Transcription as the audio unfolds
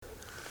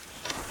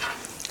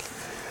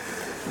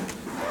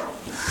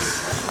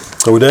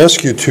I would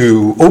ask you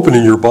to open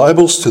in your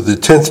Bibles to the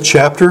 10th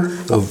chapter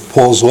of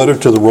Paul's letter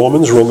to the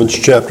Romans, Romans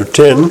chapter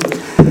 10.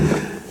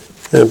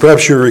 And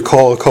perhaps you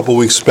recall a couple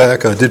weeks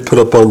back I did put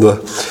up on the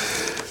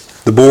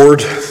board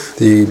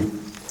the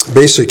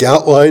basic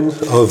outline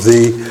of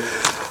the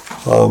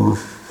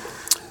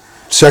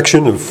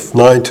section of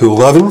 9 to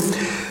 11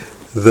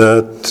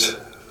 that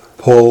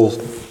Paul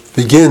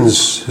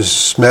begins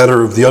this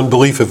matter of the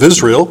unbelief of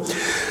Israel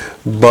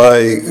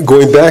by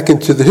going back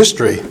into the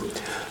history,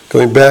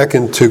 going back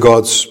into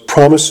God's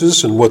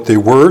promises and what they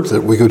were,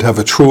 that we could have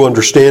a true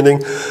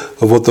understanding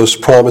of what those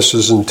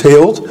promises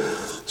entailed,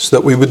 so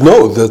that we would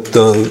know that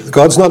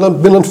God's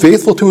not been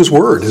unfaithful to His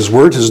Word. His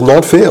Word has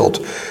not failed.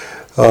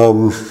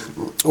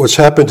 What's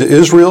happened to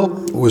Israel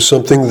was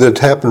something that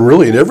happened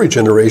really in every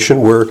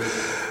generation, where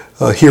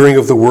hearing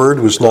of the Word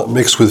was not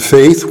mixed with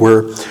faith,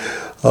 where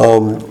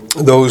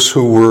those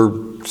who were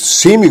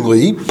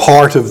seemingly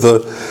part of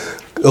the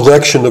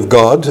election of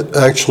God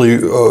actually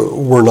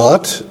were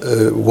not.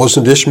 It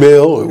wasn't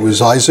Ishmael, it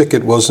was Isaac,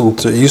 it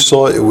wasn't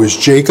Esau, it was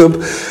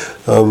Jacob.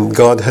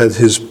 God had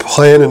His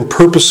plan and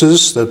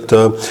purposes that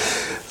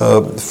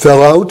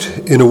fell out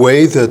in a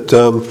way that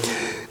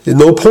at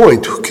no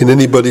point can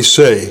anybody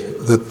say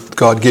that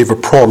God gave a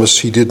promise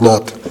He did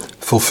not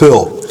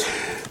fulfill.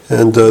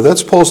 And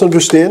that's Paul's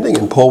understanding,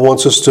 and Paul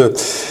wants us to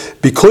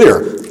be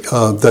clear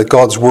that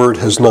God's word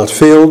has not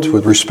failed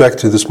with respect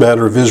to this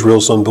matter of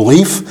Israel's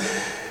unbelief.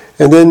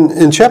 And then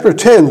in chapter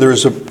 10,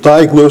 there's a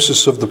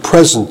diagnosis of the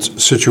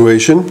present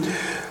situation,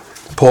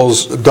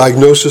 Paul's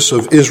diagnosis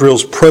of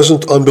Israel's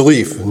present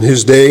unbelief. In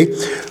his day,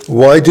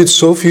 why did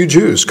so few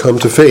Jews come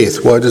to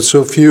faith? Why did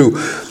so few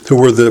who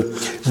were the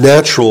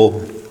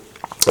natural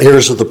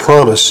heirs of the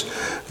promise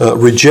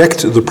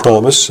reject the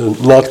promise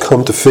and not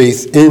come to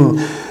faith in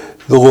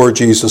the Lord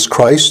Jesus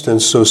Christ?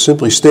 And so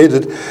simply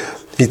stated,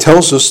 he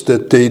tells us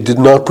that they did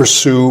not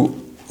pursue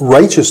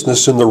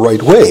righteousness in the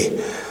right way.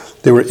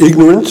 They were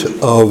ignorant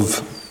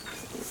of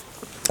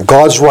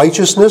God's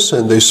righteousness,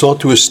 and they sought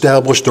to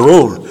establish their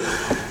own.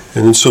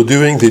 And in so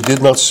doing, they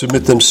did not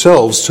submit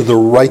themselves to the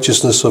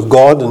righteousness of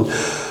God. And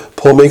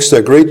Paul makes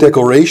that great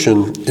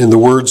declaration in the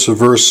words of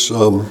verse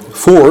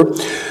 4,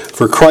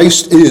 "For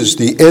Christ is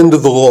the end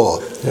of the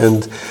law."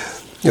 And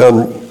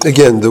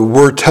again, the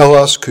word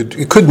telos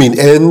could mean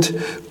end,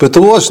 but the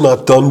law is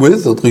not done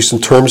with, at least in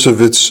terms of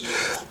its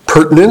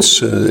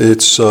pertinence,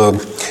 its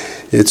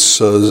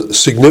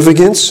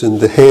significance in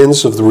the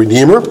hands of the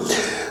Redeemer.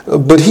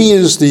 But He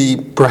is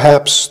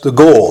perhaps the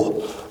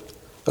goal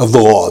of the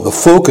law, the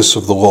focus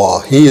of the law.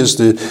 He is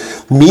the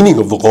meaning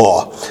of the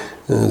law.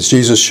 As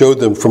Jesus showed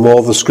them from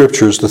all the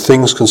scriptures, the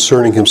things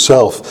concerning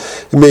Himself.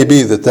 It may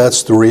be that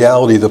that's the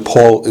reality that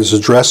Paul is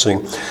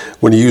addressing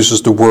when he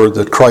uses the word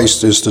that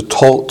Christ is the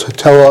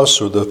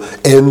telos, or the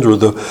end, or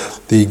the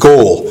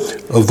goal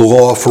of the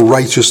law for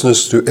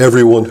righteousness to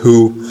everyone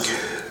who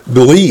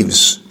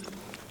believes.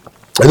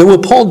 And then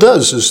what Paul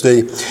does is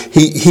he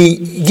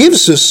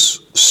gives this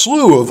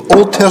slew of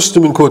Old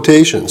Testament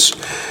quotations.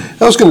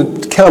 I was going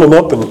to count them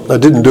up, and I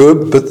didn't do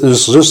it, but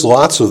there's just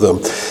lots of them.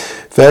 In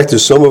fact,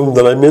 there's some of them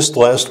that I missed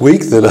last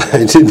week that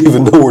I didn't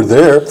even know were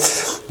there,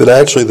 but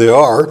actually they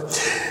are.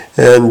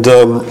 And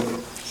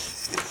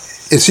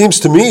it seems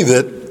to me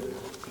that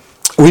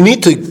we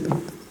need to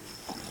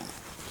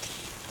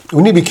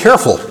be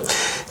careful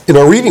in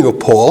our reading of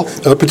Paul,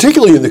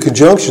 particularly in the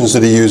conjunctions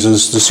that he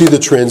uses, to see the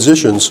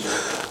transitions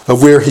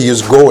of where he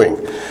is going.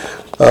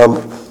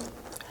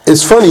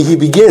 It's funny, he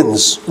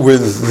begins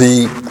with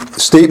the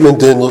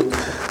statement in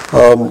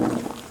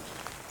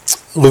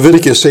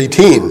Leviticus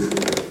 18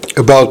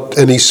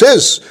 and he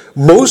says,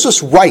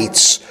 Moses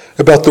writes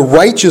about the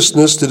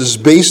righteousness that is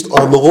based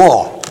on the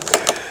law.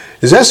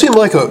 Does that seem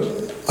like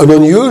an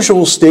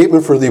unusual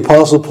statement for the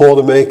Apostle Paul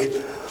to make,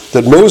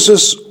 that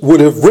Moses would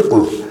have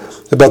written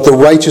about the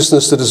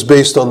righteousness that is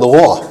based on the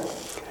law?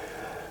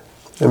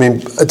 I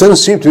mean, it doesn't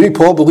seem to me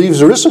Paul believes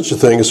there is such a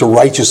thing as a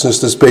righteousness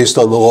that's based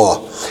on the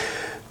law.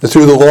 That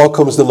through the law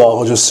comes the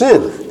knowledge of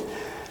sin.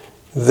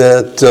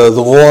 That the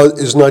law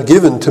is not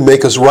given to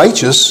make us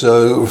righteous.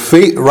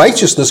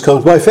 Righteousness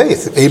comes by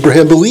faith.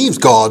 Abraham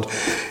believed God,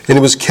 and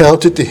it was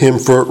counted to him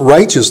for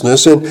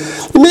righteousness. And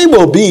it may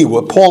well be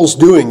what Paul's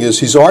doing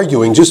is he's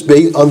arguing just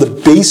on the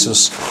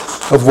basis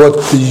of what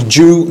the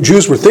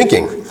Jews were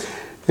thinking.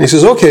 And he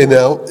says, okay,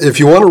 now, if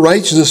you want a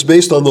righteousness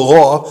based on the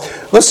law,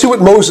 let's see what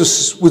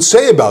Moses would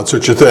say about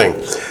such a thing.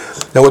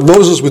 Now, what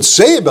Moses would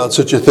say about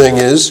such a thing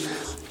is,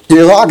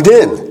 you're locked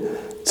in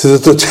to the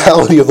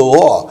totality of the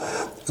law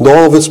and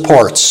all of its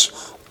parts.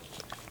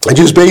 And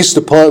just based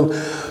upon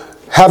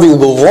having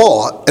the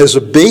law as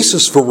a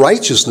basis for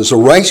righteousness, a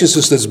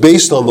righteousness that's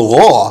based on the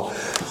law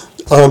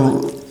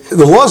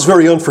is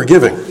very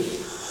unforgiving.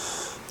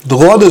 The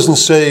law doesn't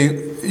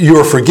say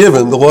you're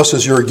forgiven, the law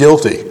says you're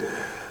guilty.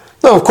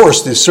 Now, of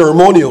course, the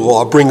ceremonial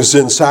law brings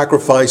in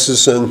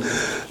sacrifices and,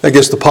 I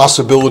guess, the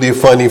possibility of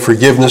finding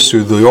forgiveness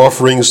through the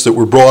offerings that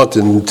were brought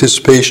in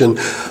anticipation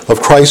of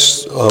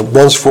Christ's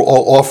once for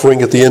all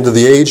offering at the end of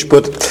the age.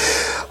 But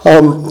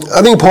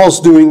I think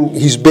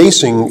he's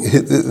basing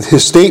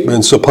his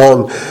statements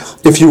upon,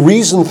 if you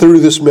reason through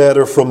this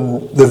matter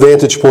from the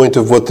vantage point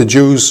of what the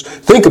Jews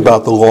think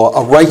about the law,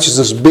 a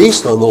righteousness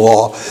based on the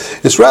law,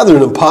 it's rather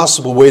an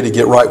impossible way to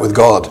get right with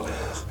God.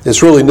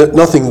 It's really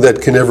nothing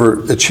that can ever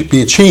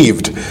be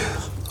achieved.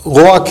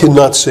 Law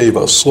cannot save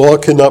us. Law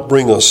cannot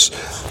bring us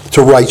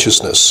to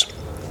righteousness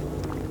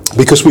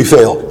because we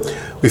fail.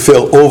 We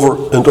fail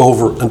over and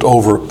over and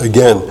over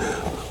again.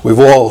 We've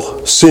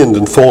all sinned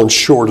and fallen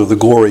short of the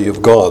glory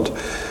of God.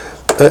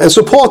 And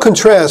so Paul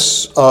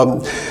contrasts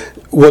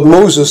what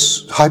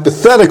Moses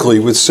hypothetically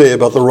would say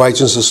about the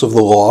righteousness of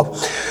the law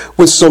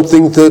with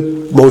something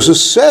that Moses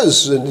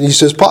says, and he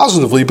says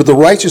positively, but the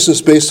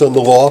righteousness based on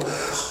the law,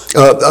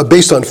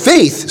 based on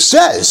faith,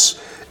 says,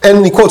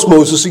 and he quotes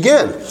Moses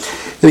again.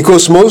 And he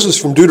quotes Moses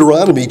from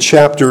Deuteronomy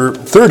chapter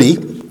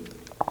 30,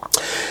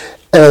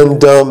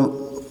 and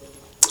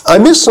I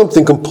missed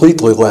something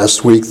completely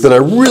last week that I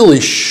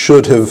really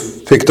should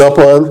have picked up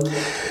on.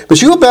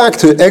 But you go back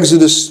to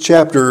Exodus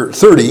chapter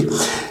 30,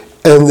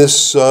 and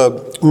this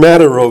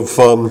matter of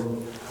who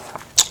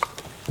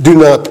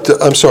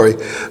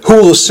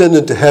will ascend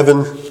into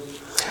heaven,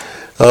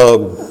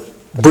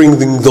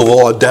 bringing the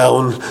law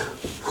down,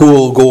 who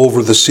will go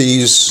over the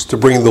seas to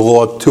bring the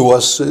law to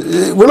us.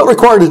 We're not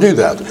required to do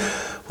that.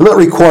 We're not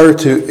required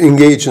to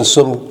engage in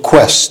some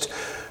quest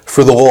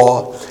for the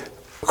law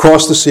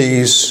across the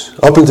seas,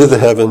 up into the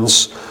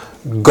heavens.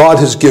 God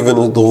has given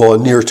the law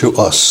near to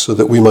us so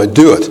that we might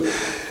do it.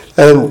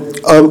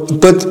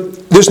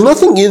 But there's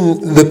nothing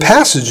in the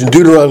passage in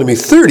Deuteronomy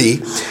 30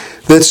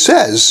 that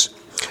says,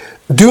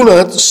 do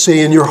not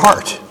say in your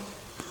heart.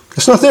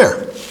 It's not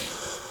there.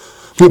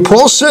 What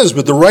Paul says,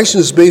 but the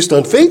righteousness based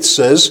on faith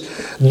says,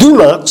 do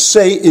not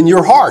say in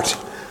your heart.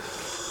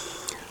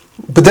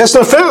 But that's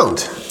not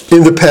found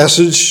in the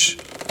passage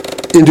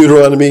in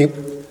Deuteronomy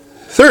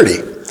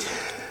 30.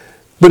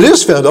 But it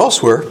is found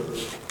elsewhere. You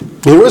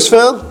know where it's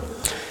found?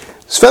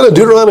 It's found in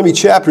Deuteronomy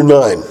chapter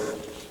 9.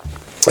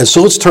 And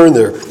so let's turn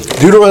there.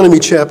 Deuteronomy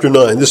chapter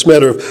 9. This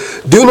matter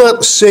of do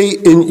not say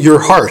in your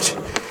heart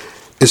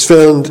is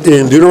found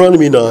in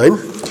Deuteronomy 9.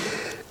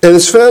 And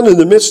it's found in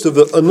the midst of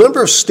a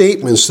number of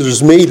statements that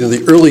is made in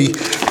the early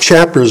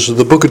chapters of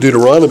the book of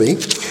Deuteronomy,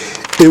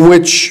 in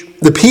which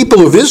the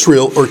people of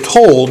Israel are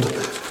told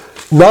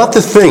not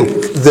to think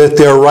that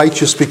they're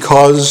righteous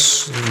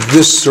because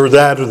this or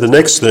that or the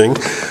next thing,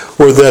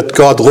 or that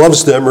God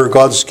loves them, or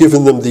God's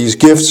given them these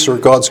gifts, or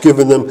God's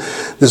given them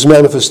this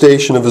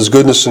manifestation of His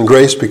goodness and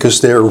grace because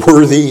they are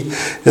worthy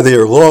and they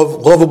are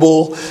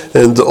lovable,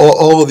 and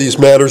all of these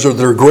matters, or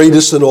they're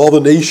greatest in all the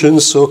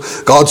nations, so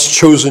God's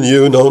chosen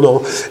you.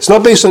 No. It's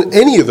not based on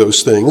any of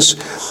those things.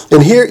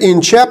 And here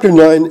in chapter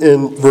 9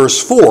 and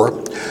verse 4,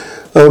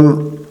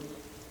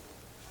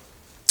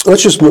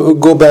 let's just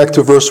go back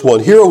to verse 1.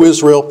 Hear, O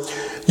Israel,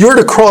 you're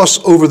to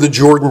cross over the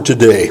Jordan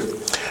today,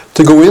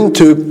 to go in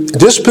to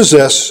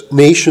dispossess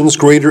nations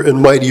greater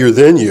and mightier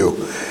than you,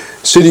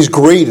 cities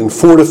great and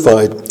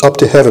fortified up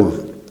to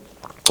heaven,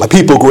 a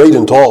people great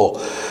and tall,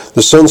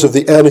 the sons of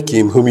the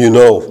Anakim, whom you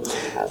know.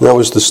 And that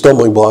was the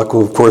stumbling block,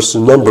 of course,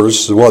 in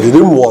Numbers. While they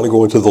didn't want to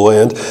go into the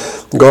land,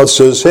 God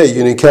says, hey, you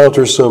can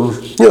encounter some,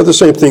 the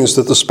same things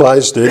that the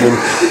spies did, and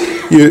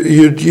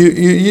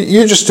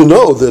you just to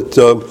know that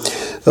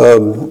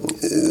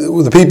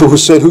the people who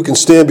said, who can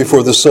stand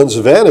before the sons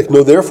of Anak,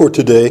 know therefore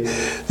today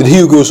that he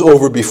who goes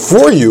over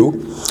before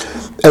you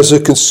as a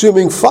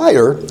consuming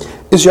fire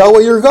is Yahweh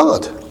your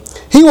God.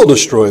 He will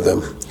destroy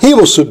them. He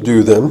will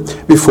subdue them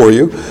before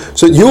you,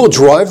 so that you will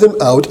drive them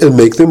out and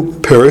make them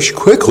perish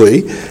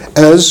quickly,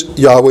 as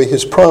Yahweh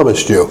has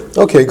promised you.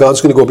 Okay,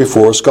 God's going to go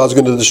before us. God's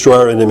going to destroy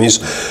our enemies.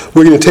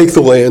 We're going to take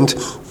the land.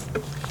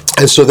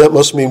 And so that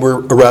must mean we're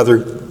a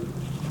rather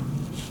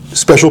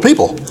special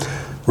people.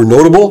 We're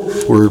notable.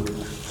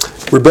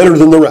 We're better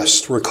than the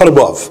rest. We're cut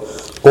above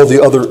all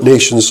the other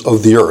nations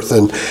of the earth.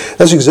 And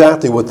that's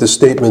exactly what this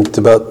statement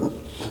about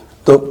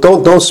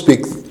don't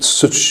speak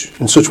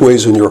in such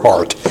ways in your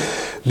heart.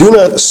 Do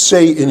not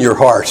say in your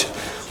heart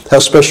how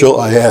special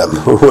I am,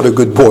 or what a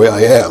good boy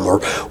I am, or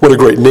what a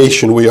great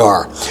nation we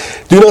are.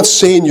 Do not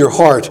say in your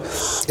heart,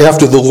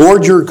 after the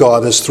Lord your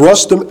God has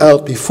thrust them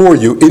out before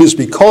you, it is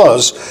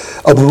because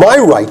of my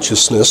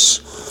righteousness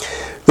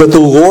that the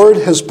Lord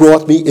has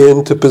brought me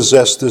in to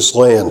possess this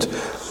land.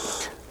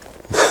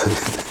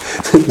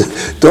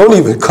 Don't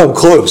even come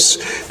close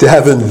to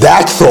having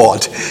that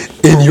thought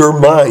in your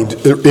mind,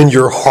 in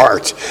your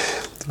heart.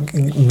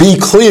 Be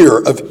clear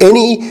of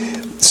any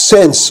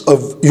sense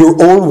of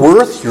your own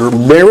worth, your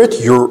merit,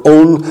 your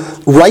own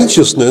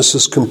righteousness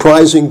is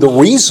comprising the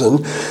reason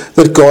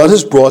that God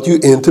has brought you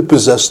in to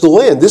possess the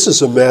land. This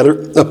is a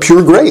matter of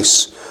pure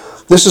grace.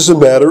 This is a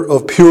matter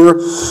of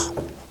pure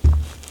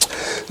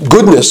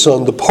goodness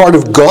on the part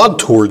of God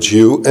towards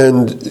you,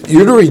 and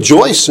you're to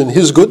rejoice in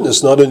His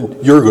goodness, not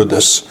in your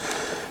goodness.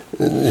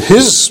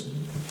 His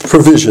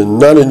provision,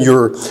 not in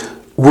your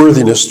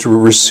worthiness to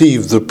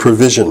receive the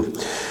provision.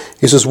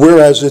 He says,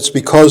 whereas it's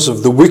because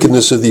of the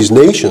wickedness of these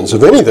nations,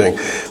 of anything.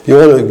 You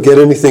want to get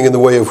anything in the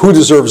way of who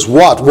deserves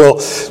what? Well,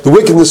 the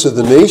wickedness of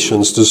the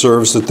nations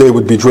deserves that they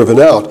would be driven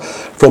out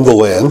from the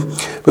land.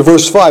 But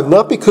verse 5,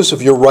 not because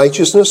of your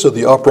righteousness or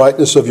the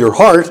uprightness of your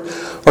heart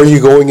are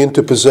you going in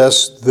to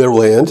possess their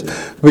land.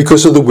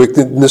 Because of the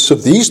wickedness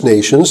of these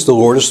nations, the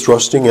Lord is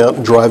thrusting out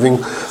and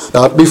driving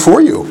out before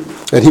you.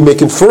 And he may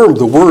confirm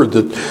the word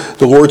that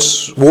the Lord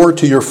swore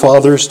to your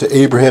fathers, to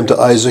Abraham, to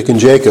Isaac, and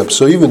Jacob.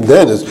 So even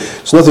then,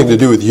 it's nothing to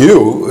do with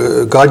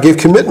you. God gave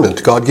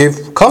commitment. God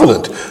gave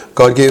covenant.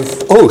 God gave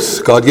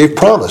oath. God gave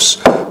promise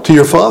to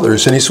your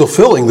fathers. And he's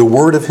fulfilling the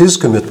word of his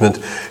commitment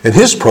and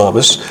his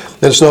promise.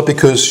 And it's not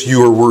because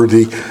you are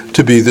worthy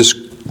to be this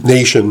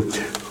nation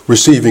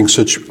receiving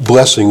such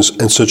blessings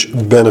and such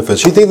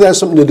benefits. You think that has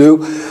something to do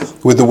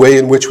with the way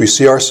in which we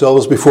see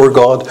ourselves before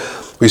God?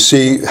 We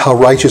see how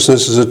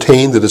righteousness is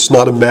attained, that it's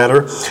not a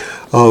matter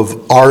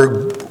of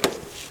our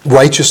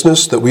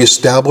righteousness that we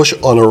establish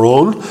on our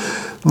own.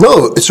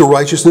 No, it's a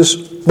righteousness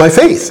by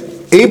faith.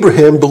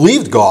 Abraham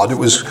believed God. It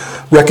was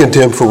reckoned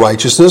to him for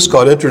righteousness.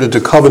 God entered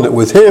into covenant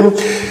with him.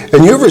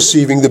 And you're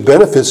receiving the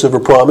benefits of a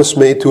promise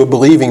made to a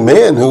believing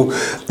man who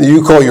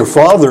you call your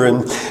father.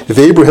 And if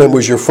Abraham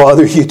was your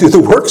father, you do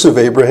the works of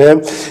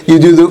Abraham. You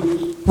do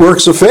the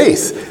works of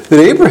faith that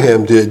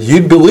Abraham did.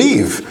 You'd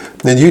believe.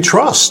 And you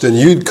trust, and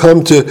you'd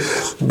come to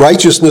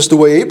righteousness the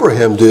way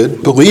Abraham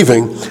did,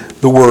 believing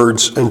the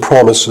words and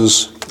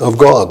promises of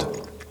God.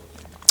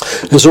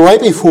 And so right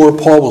before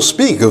Paul will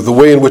speak of the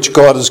way in which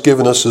God has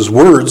given us his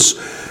words,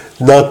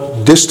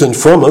 not distant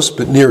from us,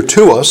 but near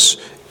to us,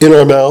 in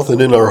our mouth and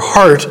in our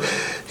heart,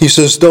 he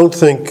says, don't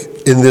think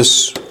in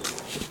this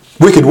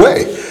wicked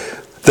way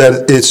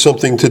that it's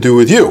something to do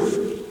with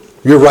you,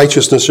 your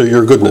righteousness or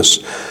your goodness.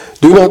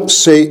 Do not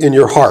say in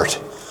your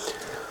heart.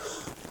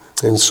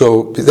 And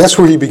so that's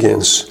where he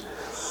begins.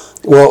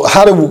 Well,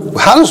 how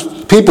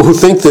does people who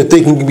think that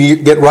they can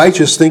get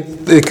righteous think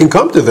it can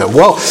come to them?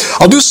 Well,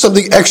 I'll do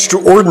something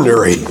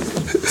extraordinary.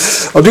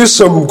 I'll do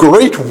some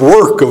great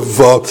work of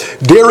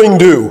daring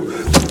do.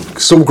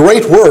 Some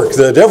great work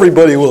that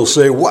everybody will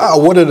say, wow,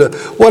 what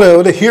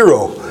a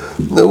hero.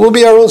 We'll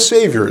be our own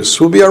saviors.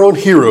 We'll be our own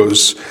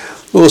heroes.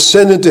 We'll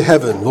ascend into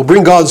heaven. We'll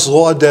bring God's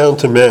law down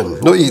to men.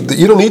 No,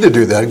 you don't need to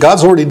do that.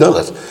 God's already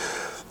done it.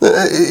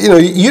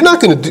 You're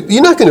not going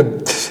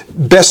to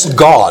best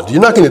God.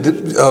 You're not going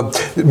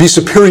to be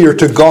superior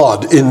to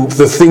God in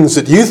the things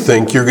that you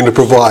think you're going to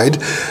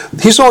provide.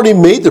 He's already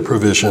made the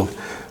provision.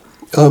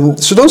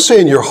 So don't say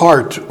in your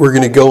heart, we're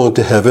going to go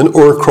into heaven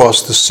or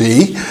across the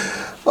sea.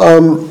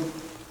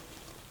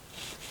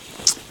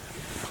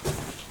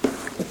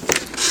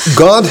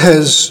 God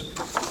has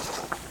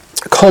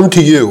come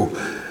to you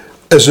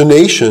as a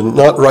nation,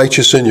 not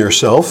righteous in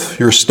yourself.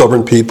 You're a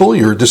stubborn people.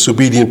 You're a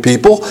disobedient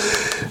people.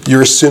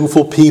 You're a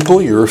sinful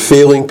people. You're a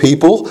failing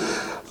people.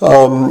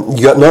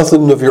 You got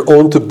nothing of your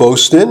own to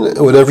boast in.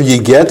 Whatever you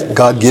get,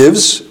 God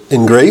gives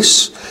in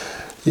grace.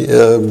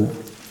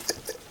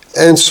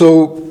 And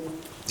so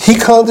he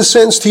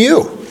condescends to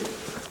you.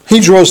 He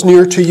draws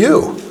near to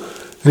you.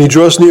 And he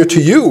draws near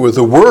to you with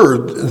a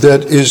word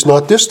that is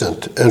not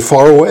distant and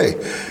far away.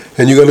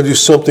 And you got to do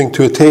something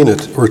to attain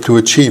it or to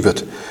achieve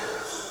it.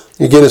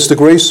 Again, it's the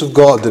grace of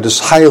God that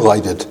is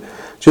highlighted,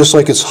 just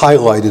like it's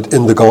highlighted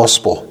in the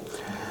gospel.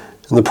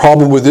 And the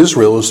problem with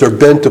Israel is they're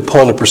bent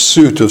upon a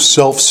pursuit of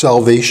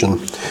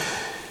self-salvation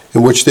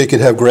in which they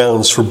could have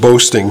grounds for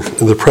boasting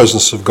in the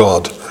presence of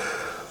God.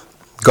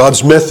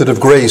 God's method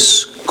of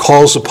grace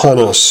calls upon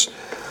us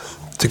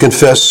to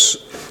confess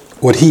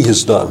what he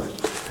has done,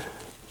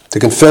 to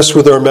confess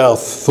with our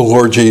mouth the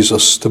Lord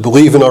Jesus, to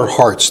believe in our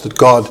hearts that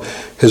God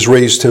has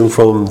raised him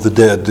from the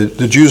dead.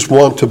 The Jews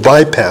want to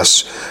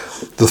bypass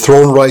the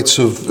throne rights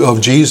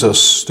of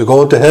Jesus, to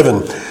go into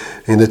heaven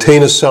and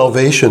attain a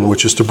salvation,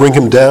 which is to bring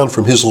him down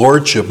from his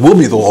lordship. We'll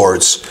be the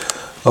lords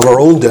of our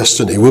own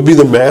destiny. We'll be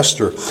the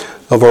master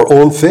of our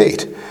own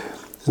fate.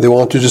 They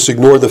want to just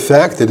ignore the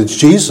fact that it's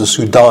Jesus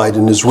who died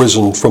and is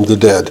risen from the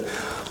dead.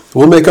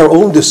 We'll make our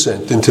own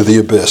descent into the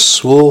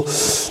abyss. We'll,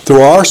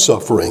 through our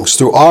sufferings,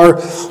 through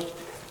our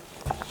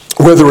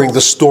weathering the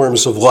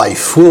storms of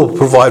life, we'll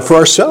provide for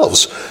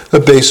ourselves a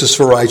basis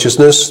for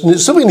righteousness,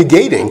 simply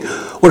negating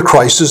what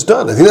Christ has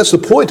done. I think that's the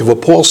point of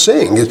what Paul's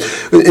saying.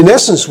 In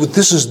essence, what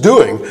this is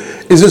doing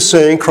is it's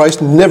saying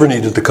Christ never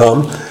needed to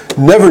come,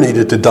 never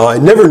needed to die,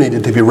 never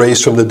needed to be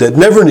raised from the dead,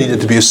 never needed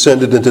to be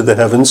ascended into the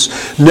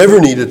heavens, never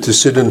needed to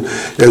sit in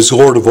as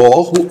Lord of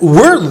all.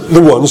 We're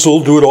the ones who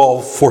will do it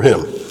all for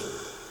him.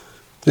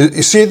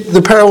 You see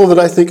the parallel that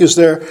I think is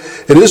there?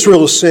 And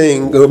Israel is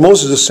saying,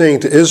 Moses is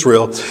saying to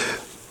Israel,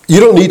 you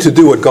don't need to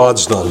do what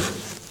God's done,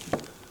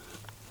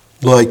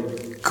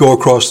 like go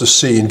across the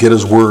sea and get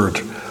his word,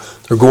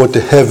 or go into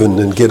heaven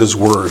and get his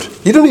word.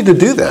 You don't need to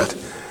do that.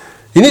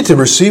 You need to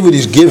receive what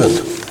he's given.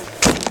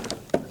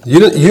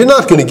 You're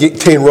not going to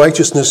attain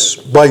righteousness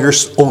by your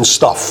own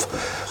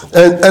stuff.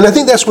 And I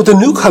think that's what the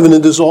new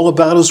covenant is all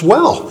about as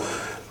well,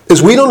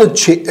 is we don't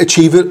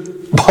achieve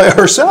it by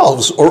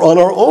ourselves or on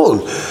our own.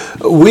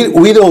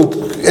 We don't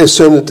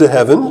ascend into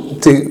heaven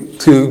to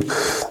to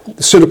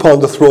sit upon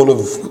the throne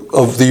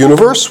of the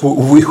universe.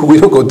 We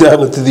don't go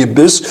down into the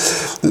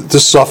abyss to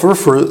suffer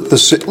for the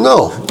sin.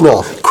 No.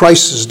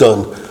 Christ has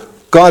done.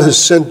 God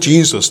has sent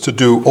Jesus to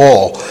do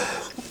all,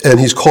 and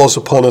he calls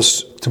upon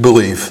us to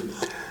believe.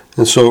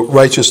 And so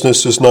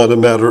righteousness is not a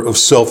matter of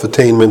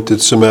self-attainment.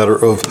 It's a matter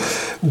of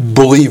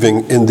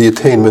believing in the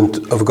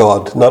attainment of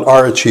God. Not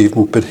our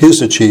achievement, but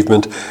his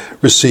achievement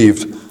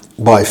received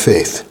by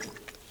faith.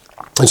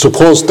 And so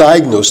Paul's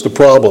diagnosed the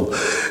problem.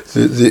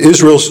 The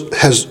Israel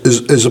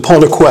is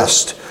upon a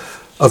quest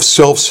of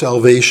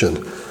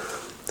self-salvation.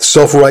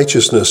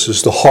 Self-righteousness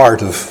is the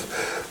heart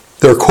of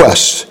their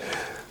quest.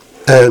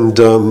 And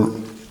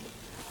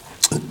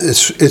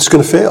it's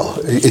going to fail.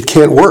 It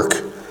can't work.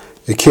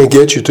 It can't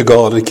get you to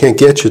God. It can't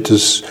get you to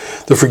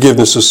the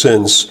forgiveness of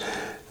sins.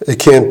 It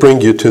can't bring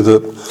you to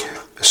the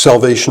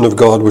salvation of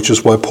God, which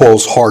is why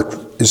Paul's heart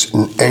is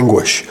in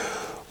anguish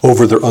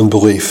over their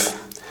unbelief.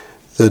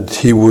 That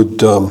he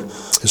would,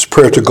 his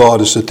prayer to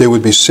God is that they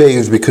would be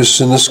saved,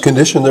 because in this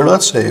condition they're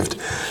not saved.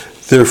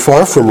 They're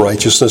far from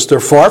righteousness. They're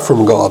far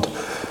from God.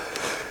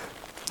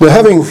 Now,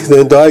 having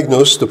then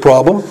diagnosed the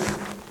problem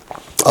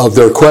of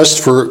their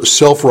quest for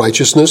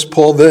self-righteousness,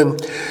 Paul then,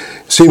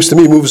 seems to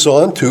me, moves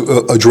on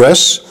to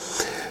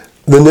address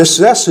the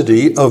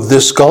necessity of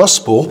this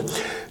gospel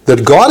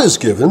that God has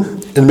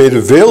given and made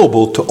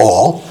available to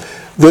all,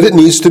 that it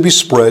needs to be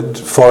spread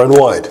far and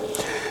wide.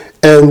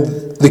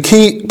 And the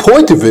key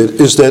point of it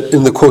is that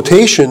in the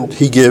quotation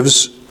he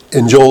gives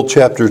in Joel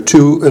chapter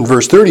 2 and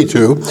verse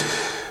 32,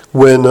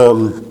 when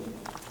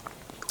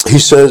he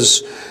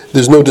says,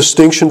 there's no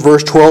distinction,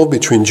 verse 12,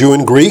 between Jew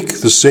and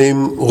Greek. The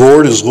same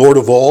Lord is Lord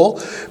of all,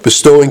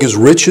 bestowing his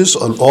riches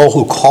on all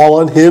who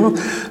call on him.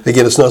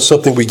 Again, it's not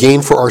something we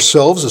gain for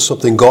ourselves. It's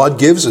something God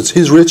gives. It's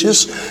his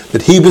riches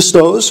that he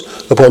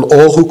bestows upon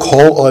all who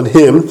call on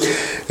him.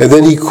 And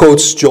then he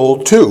quotes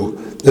Joel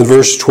 2 in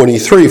verse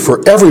 23,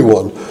 for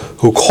everyone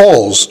who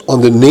calls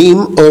on the name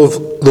of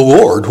the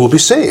Lord will be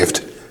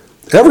saved.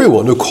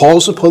 Everyone who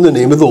calls upon the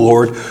name of the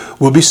Lord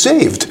will be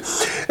saved.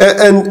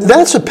 And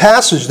that's a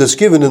passage that's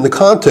given in the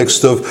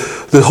context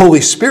of the Holy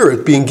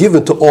Spirit being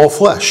given to all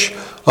flesh.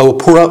 I will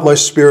pour out my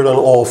Spirit on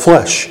all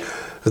flesh.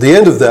 At the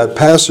end of that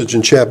passage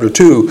in chapter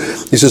 2,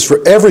 he says, for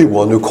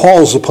everyone who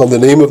calls upon the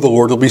name of the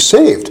Lord will be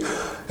saved.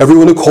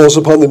 Everyone who calls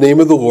upon the name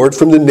of the Lord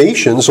from the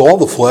nations, all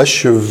the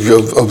flesh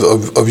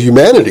of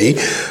humanity,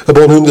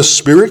 upon whom the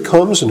Spirit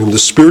comes and whom the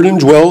Spirit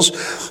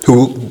indwells,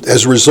 who,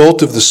 as a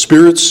result of the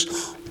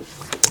Spirit's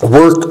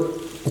work,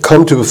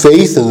 come to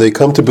faith, and they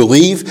come to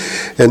believe,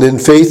 and in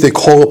faith they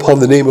call upon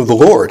the name of the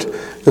Lord.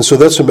 And so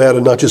that's a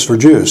matter not just for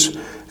Jews.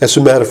 That's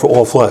a matter for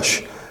all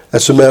flesh.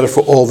 That's a matter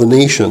for all the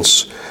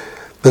nations.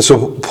 And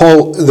so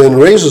Paul then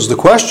raises the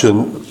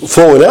question,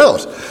 flowing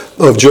out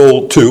of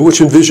Joel 2, which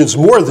envisions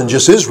more than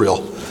just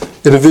Israel.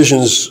 It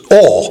envisions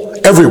all,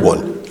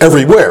 everyone,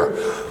 everywhere,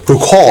 who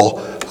call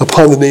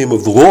upon the name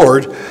of the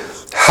Lord.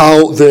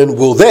 How then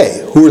will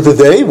they? Who are the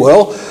they?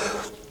 Well,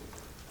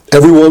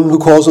 everyone who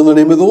calls on the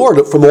name of the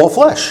Lord, from all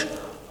flesh,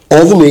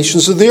 all the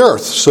nations of the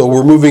earth. So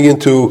we're moving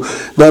into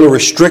not a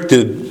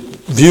restricted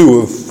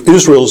view of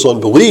Israel's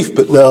unbelief,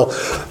 but now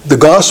the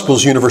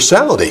gospel's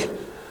universality.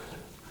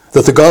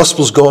 That the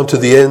gospel's gone to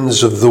the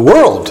ends of the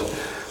world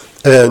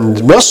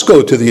and must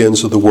go to the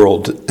ends of the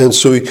world. And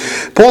so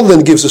Paul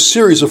then gives a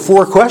series of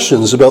 4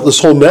 questions about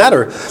this whole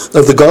matter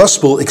of the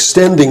gospel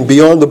extending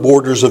beyond the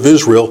borders of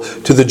Israel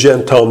to the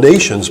Gentile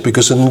nations.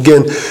 Because, and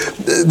again,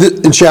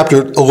 in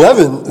chapter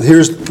 11,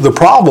 here's the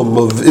problem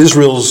of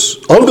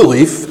Israel's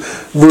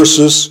unbelief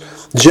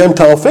versus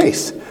Gentile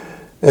faith,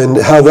 and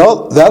how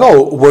that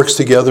all works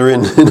together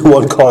in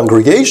one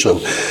congregation.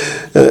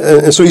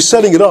 And so he's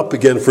setting it up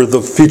again for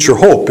the future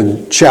hope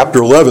in chapter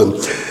 11.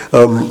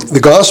 The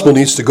gospel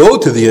needs to go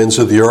to the ends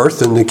of the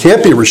earth, and it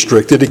can't be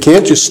restricted. It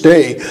can't just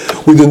stay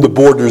within the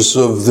borders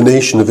of the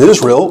nation of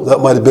Israel. That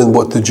might have been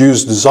what the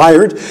Jews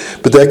desired,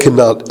 but that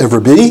cannot ever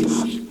be.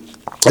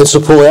 And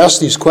so Paul asks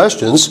these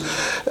questions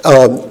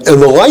in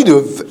the light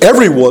of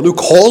everyone who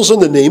calls on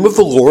the name of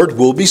the Lord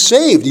will be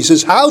saved. He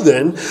says, how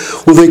then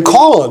will they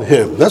call on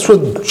him? That's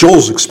what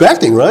Joel's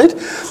expecting, right?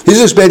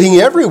 He's expecting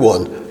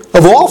everyone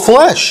of all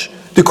flesh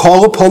to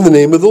call upon the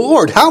name of the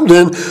Lord. How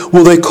then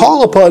will they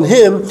call upon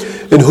him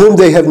in whom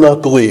they have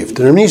not believed?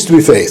 And there needs to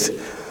be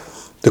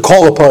faith to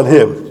call upon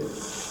him.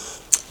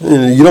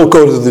 You don't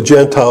go to the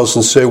Gentiles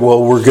and say,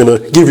 well, we're going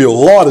to give you a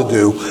law to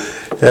do,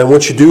 and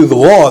once you do the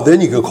law, then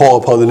you can call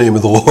upon the name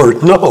of the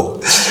Lord. No.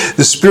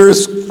 The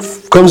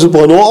Spirit comes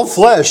upon all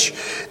flesh,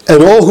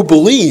 and all who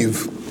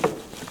believe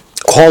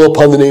call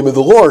upon the name of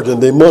the Lord,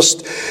 and they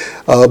must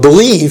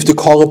believe to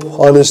call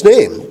upon his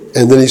name.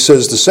 And then he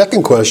says the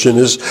second question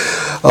is,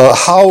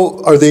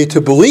 how are they to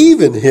believe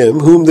in him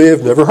whom they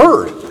have never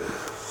heard?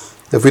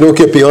 If we don't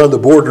get beyond the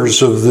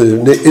borders of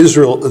the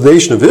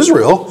nation of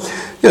Israel,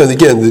 and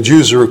again, the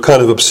Jews are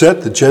kind of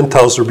upset that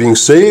Gentiles are being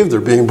saved. They're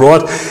being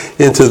brought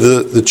into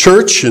the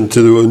church,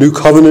 into a new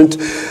covenant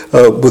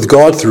with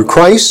God through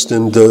Christ.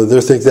 And they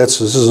think this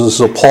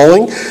is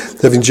appalling,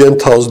 having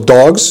Gentiles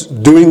dogs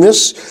doing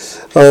this.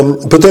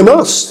 But they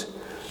must.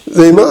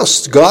 They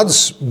must.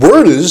 God's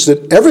word is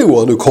that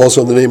everyone who calls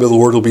on the name of the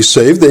Lord will be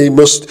saved. They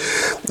must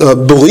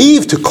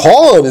believe to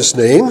call on his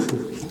name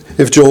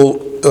if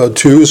Joel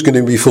 2 is going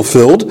to be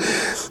fulfilled.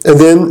 And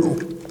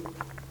then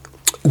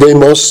they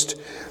must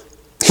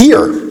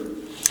hear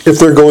if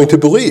they're going to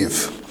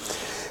believe.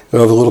 I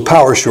have a little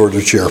power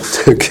shortage here.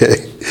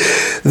 Okay.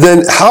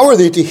 Then how are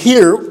they to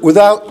hear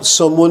without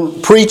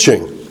someone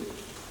preaching?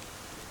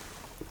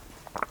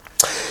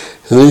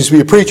 There needs to be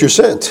a preacher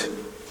sent,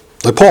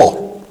 like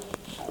Paul.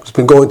 He's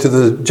been going to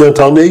the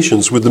Gentile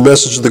nations with the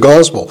message of the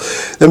gospel.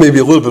 That may be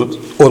a little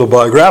bit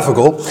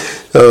autobiographical.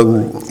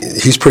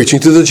 He's preaching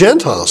to the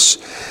Gentiles.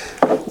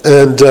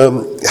 And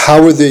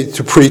how are they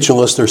to preach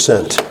unless they're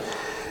sent?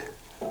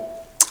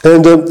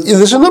 And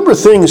there's a number of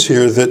things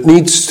here that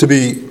needs to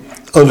be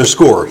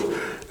underscored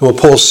in what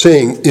Paul's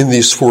saying in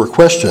these 4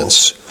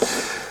 questions.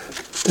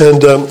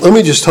 And let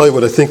me just tell you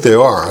what I think they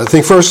are. I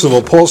think, first of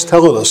all, Paul's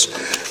telling us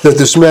that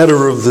this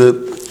matter of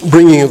the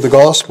bringing of the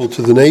gospel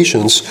to the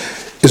nations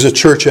is a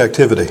church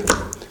activity.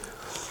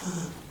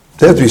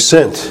 They have to be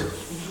sent.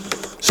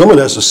 Someone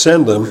has to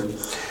send them,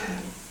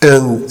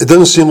 and it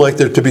doesn't seem like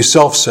they're to be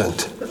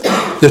self-sent.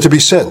 They're to be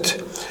sent.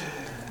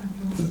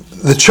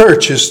 The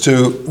church is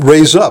to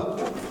raise up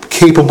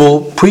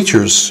capable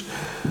preachers,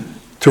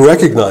 to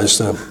recognize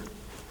them,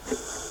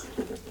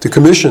 to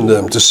commission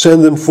them, to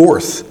send them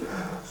forth.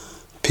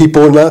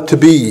 People are not to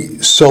be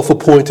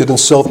self-appointed and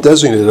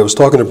self-designated. I was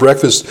talking at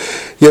breakfast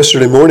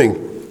yesterday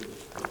morning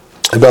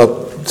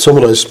about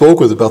someone I spoke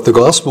with about the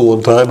gospel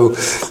one time, who,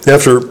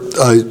 after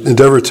I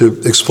endeavored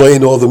to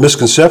explain all the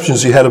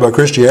misconceptions he had about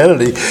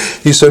Christianity,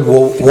 he said,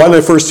 well, why did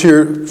I first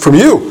hear from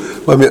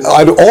you? I mean,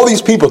 all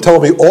these people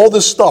telling me all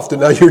this stuff that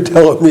now you're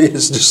telling me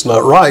is just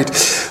not right.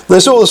 And I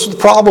said, well, this is the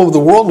problem of the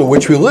world in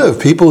which we live.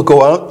 People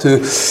go out to,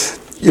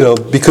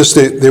 because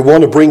they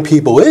want to bring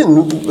people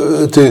in,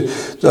 but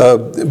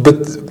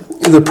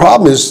the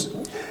problem is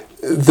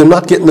they're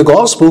not getting the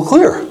gospel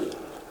clear.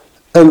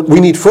 And we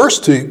need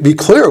first to be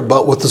clear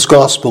about what this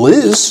gospel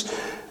is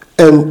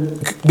and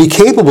be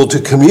capable to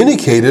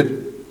communicate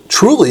it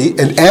truly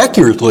and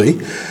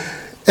accurately.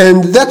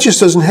 And that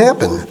just doesn't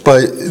happen by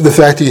the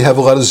fact that you have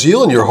a lot of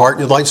zeal in your heart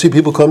and you'd like to see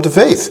people come to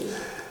faith.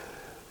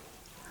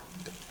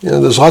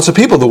 There's lots of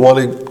people that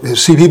want to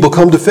see people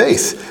come to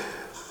faith.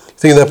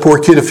 Think of that poor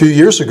kid a few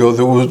years ago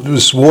that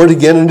was warned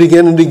again and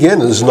again and again.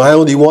 There's an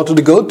island he wanted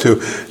to go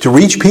to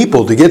reach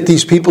people, to get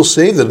these people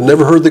saved that have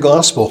never heard the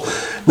gospel.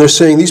 And they're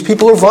saying, these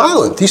people are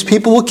violent. These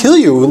people will kill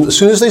you as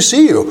soon as they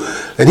see you.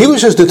 And he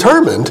was just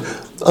determined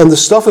on the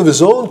stuff of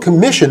his own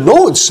commission. No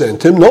one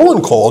sent him. No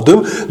one called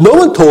him. No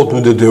one told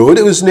him to do it.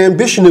 It was an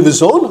ambition of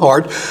his own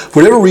heart,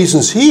 for whatever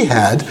reasons he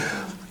had.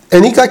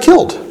 And he got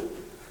killed.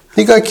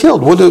 He got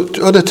killed. What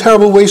a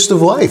terrible waste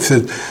of life.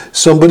 That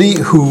somebody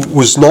who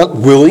was not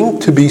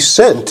willing to be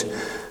sent,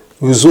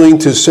 who was willing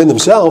to send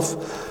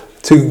himself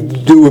to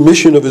do a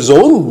mission of his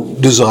own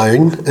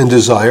design and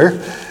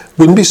desire,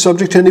 wouldn't be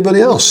subject to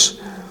anybody else.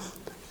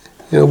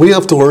 We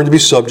have to learn to be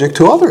subject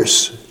to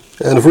others.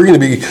 And if we're going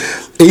to be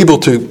able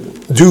to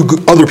do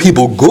other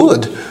people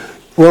good,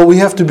 well, we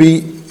have to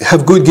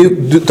have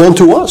good done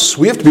to us.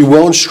 We have to be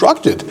well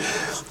instructed.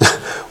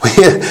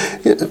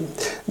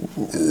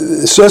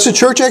 So that's a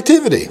church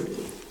activity.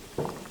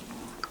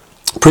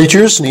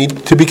 Preachers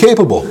need to be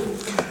capable.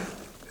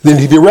 They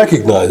need to be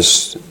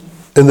recognized,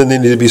 and then they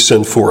need to be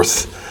sent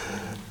forth.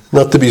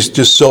 Not to be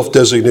just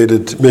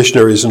self-designated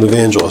missionaries and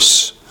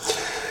evangelists.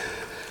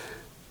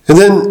 And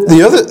then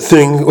the other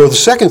thing, or the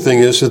second thing,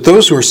 is that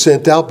those who are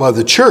sent out by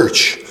the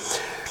church,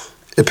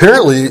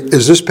 apparently,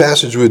 as this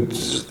passage would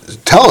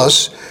tell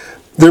us,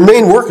 their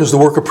main work is the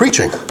work of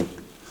preaching.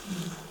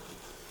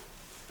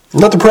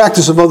 Not the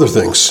practice of other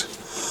things.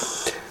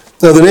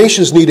 Now, the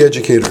nations need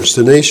educators.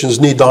 The nations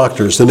need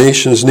doctors. The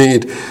nations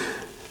need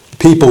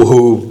people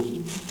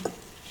who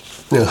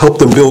help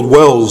them build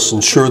wells,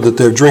 ensure that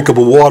they have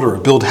drinkable water,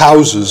 build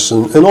houses,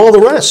 and all the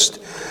rest.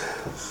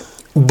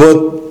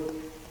 But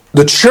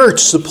the church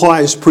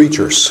supplies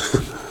preachers.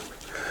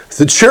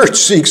 The church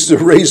seeks to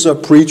raise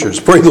up preachers.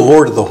 Pray the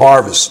Lord of the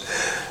harvest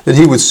that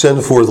he would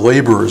send forth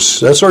laborers.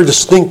 That's our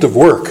distinctive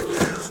work.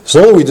 It's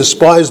not that we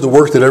despise the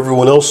work that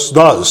everyone else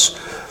does.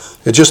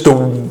 It's just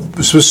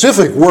the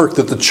specific work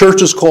that the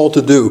church is called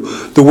to do,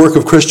 the work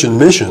of Christian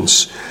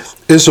missions,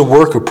 is a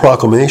work of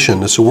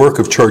proclamation. It's a work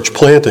of church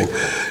planting.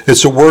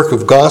 It's a work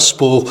of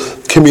gospel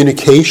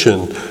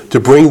communication to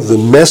bring the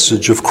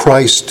message of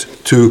Christ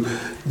to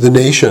the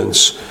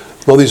nations.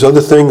 All these other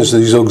things,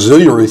 these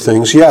auxiliary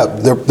things,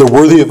 they're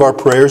worthy of our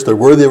prayers. They're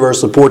worthy of our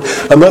support.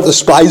 I'm not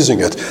despising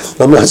it.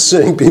 I'm not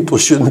saying people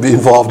shouldn't be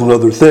involved in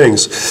other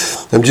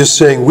things. I'm just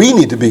saying we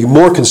need to be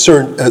more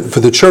concerned for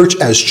the church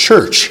as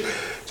church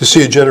to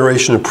see a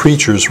generation of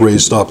preachers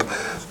raised up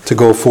to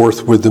go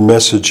forth with the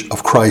message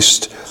of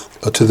Christ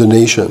to the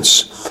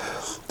nations.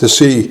 To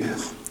see,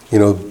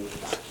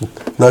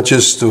 not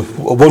just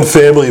one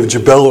family of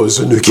Jabellos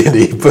in New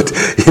Guinea, but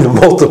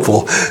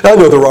multiple. I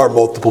know there are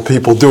multiple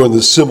people doing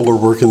this similar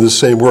work and the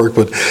same work,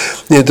 but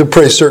to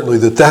pray certainly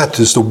that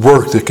is the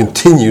work that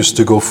continues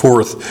to go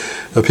forth.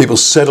 People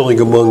settling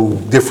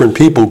among different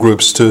people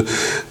groups to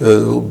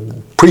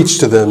preach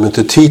to them and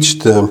to teach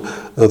them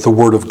the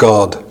Word of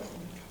God.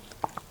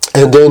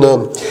 And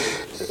then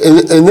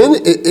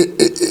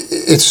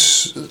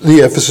it's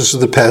the emphasis of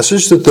the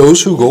passage that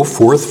those who go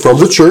forth from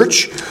the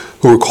church,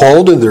 who are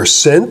called and they're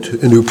sent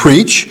and who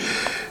preach,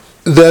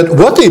 that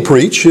what they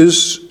preach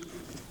is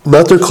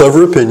not their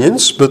clever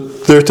opinions,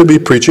 but they're to be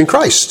preaching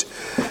Christ.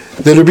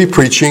 They're to be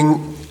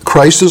preaching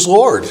Christ as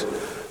Lord.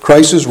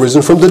 Christ is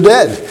risen from the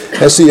dead.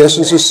 That's the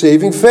essence of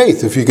saving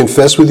faith. If you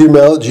confess with your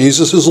mouth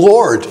Jesus is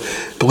Lord,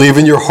 believe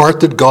in your heart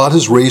that God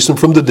has raised him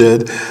from the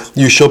dead,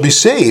 you shall be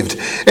saved.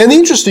 And the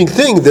interesting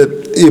thing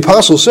that the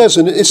apostle says,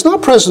 and it's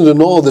not present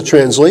in all the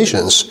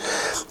translations,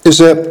 is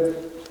that,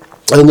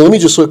 and let me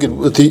just look at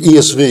the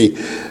ESV.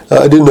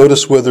 I didn't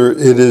notice whether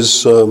it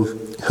is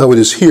how it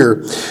is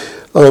here.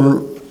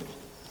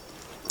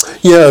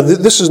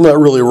 This is not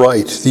really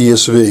right, the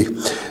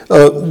ESV.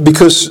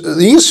 Because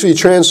the ESV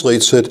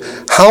translates it,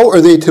 how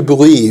are they to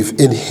believe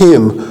in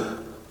him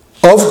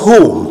of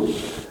whom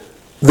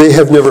they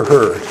have never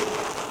heard?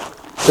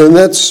 And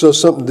that's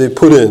something they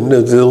put in,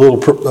 the little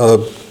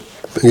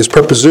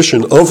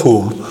preposition of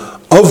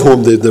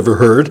whom they've never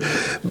heard.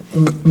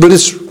 But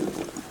it's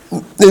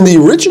in the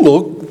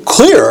original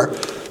clear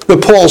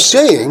that Paul's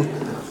saying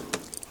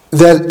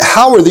that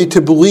how are they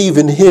to believe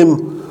in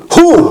him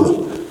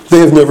whom they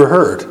have never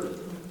heard?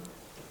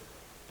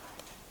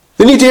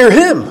 They need to hear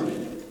him.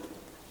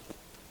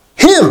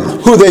 Him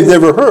who they've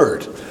never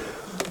heard.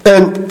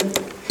 And,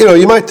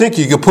 you might think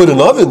you could put an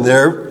oven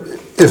there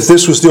if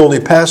this was the only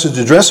passage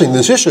addressing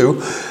this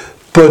issue.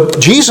 But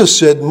Jesus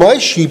said, my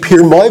sheep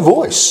hear my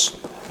voice.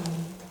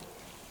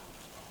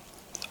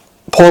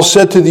 Paul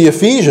said to the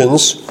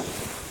Ephesians,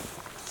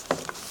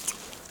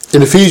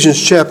 in Ephesians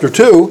chapter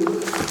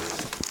 2,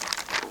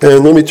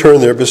 and let me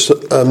turn there because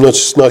I'm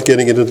just not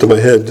getting it into my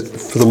head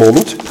for the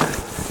moment.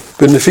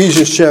 But in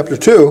Ephesians chapter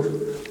 2,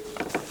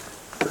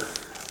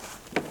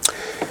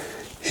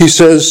 he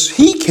says,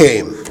 he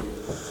came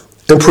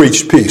and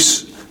preached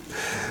peace.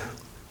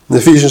 In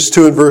Ephesians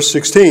 2 and verse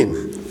 16.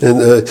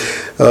 And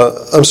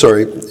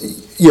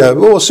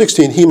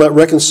 16. He might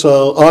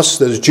reconcile us,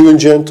 that is Jew and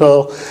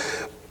Gentile,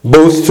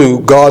 both to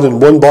God in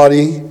one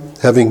body,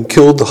 having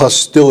killed the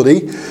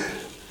hostility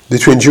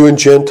between Jew and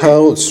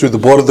Gentile. It's through the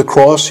blood of the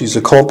cross. He's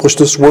accomplished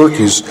this work.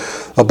 He's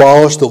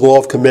abolished the law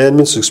of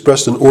commandments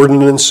expressed in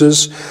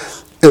ordinances.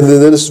 And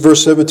then it's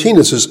verse 17.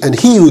 It says, and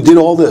he who did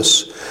all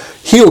this,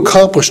 he who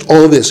accomplished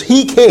all of this,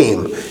 he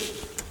came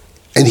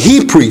and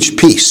he preached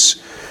peace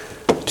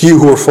to you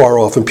who are far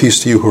off and peace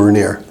to you who are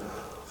near.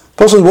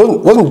 Paul says, it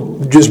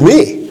wasn't just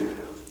me.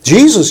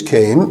 Jesus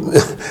came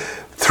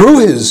through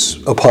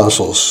his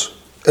apostles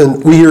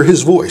and we hear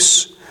his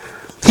voice.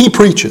 He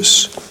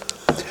preaches.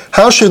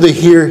 How should they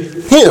hear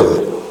him?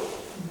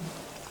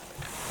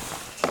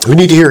 We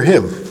need to hear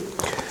him.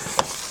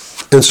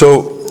 And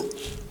so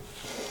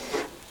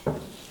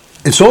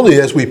it's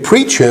only as we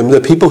preach him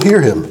that people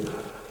hear him.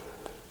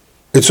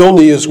 It's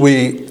only as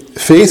we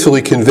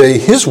faithfully convey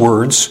his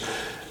words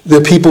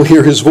that people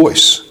hear his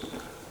voice.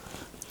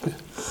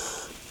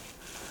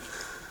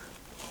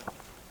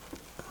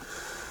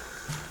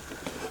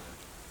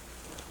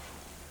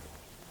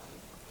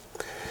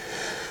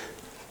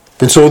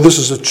 And so this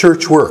is a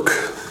church work.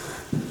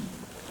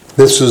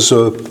 This is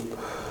a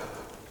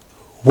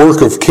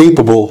work of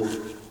capable,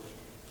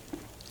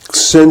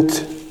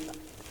 sent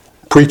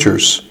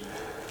preachers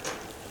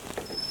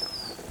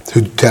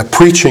who have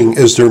preaching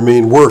as their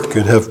main work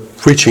and have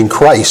preaching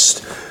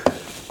Christ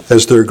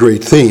as their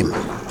great theme.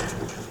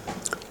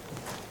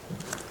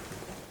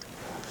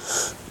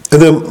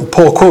 And then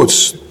Paul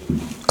quotes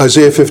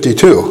Isaiah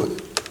 52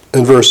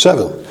 in verse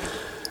 7.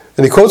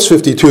 And he quotes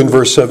 52 in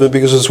verse 7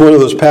 because it's one of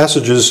those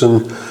passages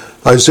in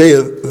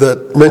Isaiah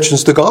that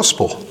mentions the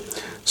gospel,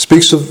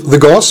 speaks of the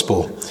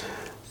gospel,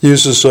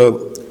 uses a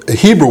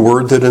Hebrew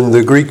word that in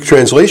the Greek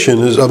translation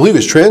is, I believe,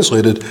 is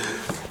translated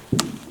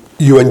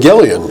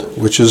euangelion,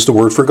 which is the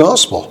word for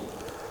gospel.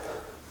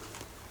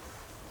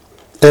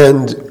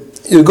 And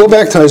you go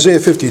back to Isaiah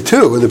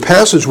 52, in the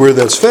passage where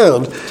that's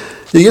found,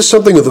 you get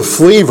something of the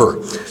flavor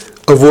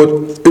of what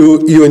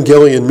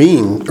euangelion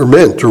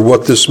meant, or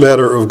what this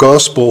matter of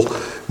gospel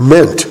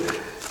meant.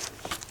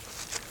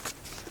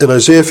 In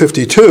Isaiah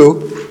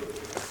 52,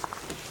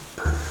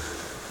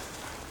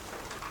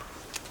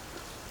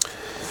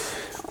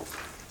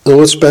 now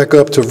let's back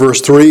up to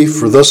verse 3.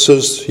 For thus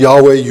says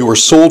Yahweh, you are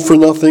sold for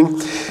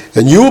nothing,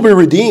 and you will be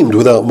redeemed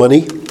without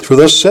money. For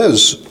thus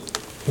says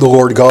the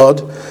Lord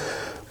God,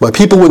 my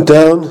people went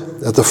down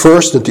at the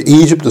first into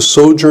Egypt to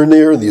sojourn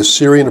there, and the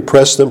Assyrian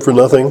oppressed them for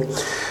nothing.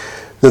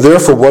 Now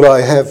therefore what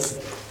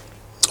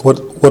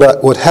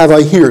have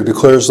I here,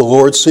 declares the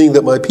Lord, seeing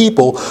that my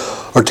people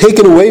are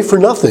taken away for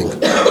nothing.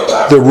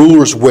 Their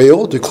rulers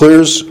wail,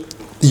 declares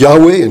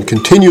Yahweh, and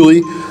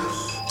continually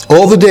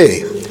all the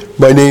day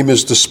my name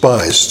is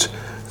despised.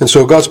 And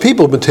so God's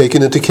people have been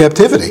taken into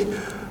captivity.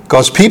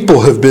 God's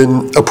people have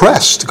been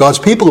oppressed. God's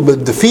people have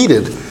been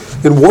defeated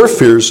in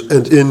warfares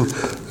and in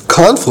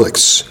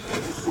conflicts.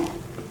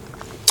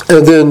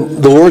 And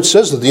then the Lord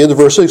says at the end of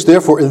verse 6,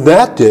 therefore in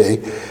that day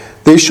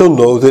they shall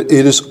know that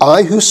it is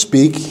I who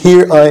speak,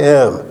 here I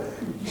am.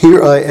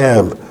 Here I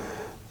am.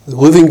 The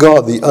living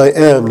God, the I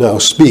am, now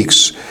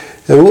speaks.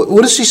 And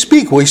what does he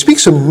speak? Well, he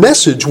speaks a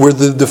message where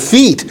the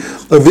defeat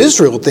of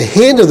Israel at the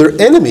hand of their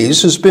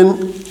enemies has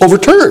been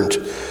overturned.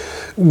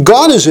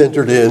 God has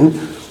entered in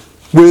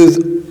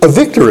with a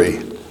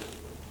victory.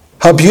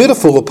 How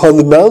beautiful upon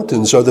the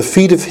mountains are the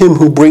feet of him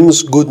who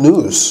brings good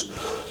news,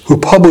 who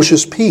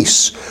publishes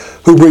peace,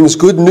 who brings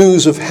good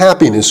news of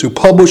happiness, who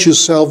publishes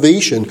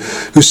salvation,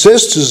 who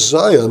says to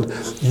Zion,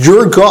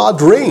 your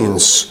God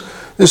reigns.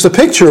 It's the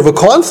picture of a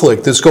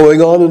conflict that's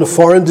going on in a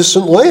far and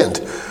distant land,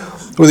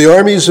 where the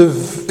armies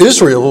of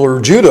Israel or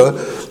Judah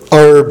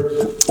are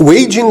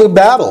waging a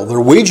battle.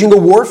 They're waging a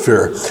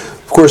warfare.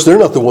 Of course, they're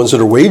not the ones that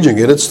are waging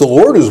it. It's the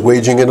Lord who's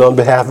waging it on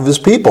behalf of his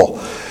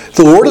people.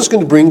 The Lord is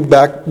going to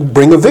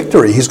bring a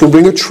victory. He's going to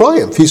bring a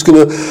triumph. He's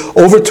going to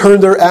overturn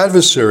their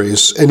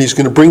adversaries, and he's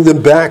going to bring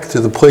them back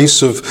to the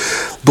place of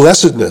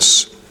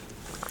blessedness,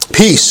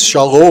 peace,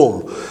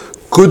 shalom,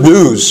 good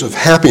news of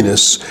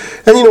happiness.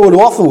 And you know what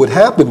often would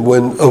happen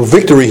when a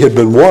victory had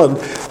been won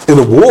in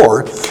a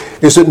war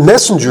is that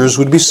messengers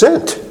would be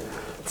sent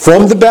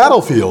from the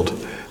battlefield.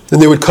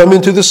 And they would come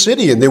into the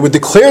city and they would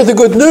declare the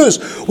good news.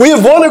 We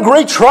have won a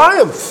great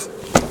triumph.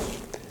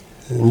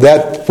 And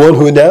that one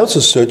who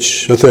announces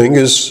such a thing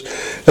is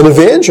an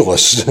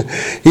evangelist.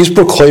 He's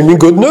proclaiming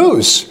good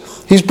news.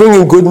 He's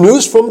bringing good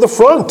news from the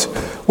front.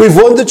 We've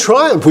won the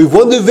triumph. We've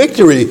won the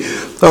victory.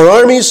 Our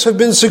armies have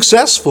been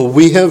successful.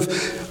 We have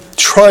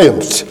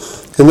triumphed.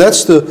 And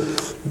that's the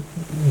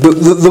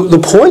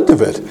point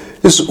of it,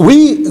 is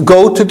we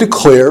go to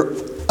declare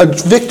a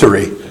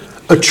victory,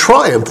 a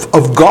triumph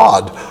of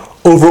God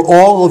over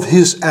all of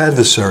his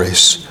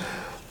adversaries.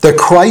 That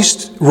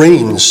Christ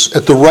reigns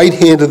at the right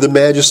hand of the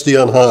Majesty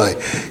on high.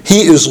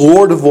 He is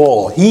Lord of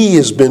all. He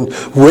has been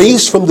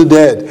raised from the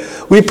dead.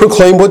 We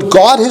proclaim what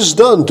God has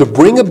done to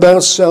bring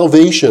about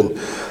salvation.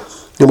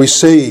 And we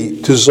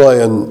say to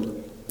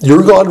Zion,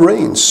 your God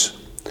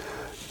reigns.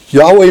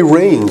 Yahweh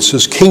reigns.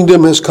 His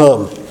kingdom has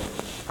come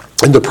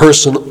in the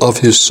person of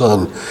his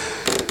Son.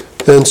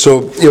 And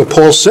so,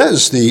 Paul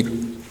says the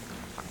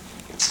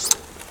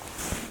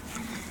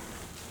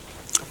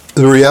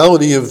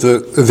reality of the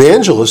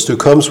evangelist who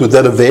comes with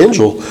that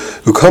evangel,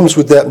 who comes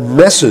with that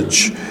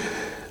message,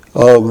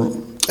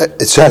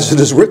 it's as it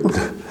is written.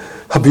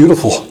 How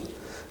beautiful,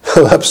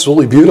 how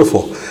absolutely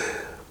beautiful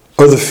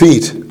are the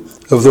feet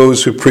of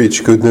those who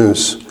preach good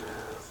news.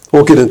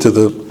 Won't get into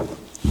the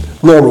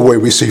normal way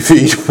we see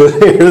feet, but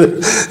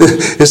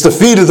it's the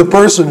feet of the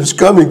person who's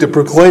coming to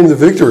proclaim the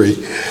victory.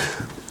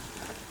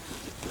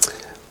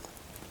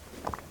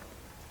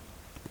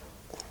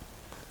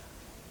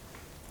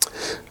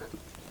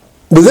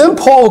 But then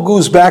Paul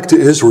goes back to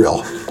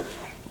Israel.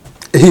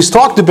 He's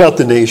talked about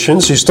the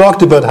nations. He's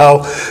talked about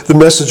how the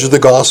message of the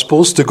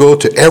gospel is to go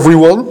to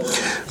everyone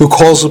who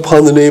calls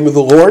upon the name of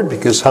the Lord,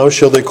 because how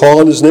shall they call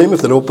on his name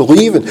if they don't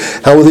believe? And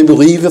how will they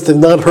believe if they've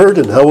not heard?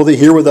 And how will they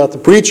hear without the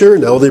preacher?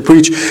 And how will they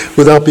preach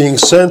without being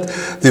sent?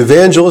 The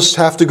evangelists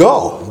have to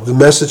go. The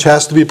message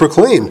has to be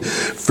proclaimed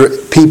for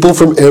people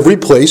from every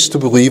place to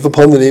believe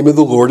upon the name of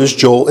the Lord, as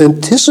Joel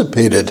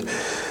anticipated.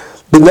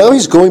 But now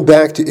he's going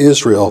back to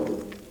Israel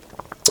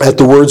at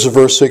the words of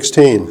verse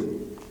 16.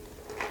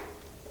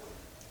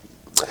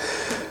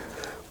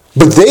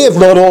 But they have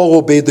not all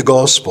obeyed the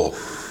gospel.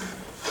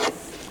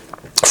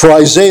 For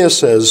Isaiah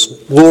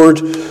says, Lord,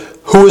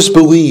 who has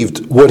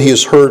believed what he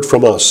has heard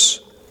from us?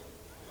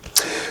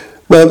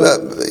 Now,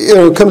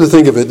 come to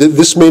think of it,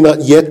 this may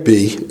not yet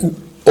be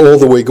all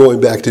the way going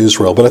back to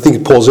Israel, but I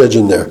think Paul's edge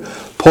in there.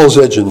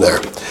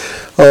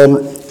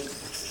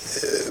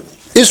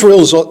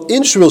 Israel's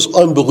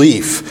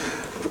unbelief,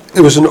 it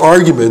was an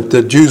argument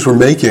that Jews were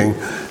making.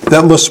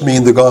 That must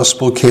mean the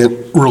gospel can't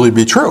really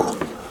be true.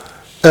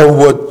 And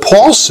what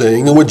Paul's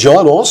saying, and what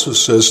John also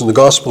says in the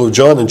Gospel of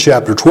John in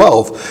chapter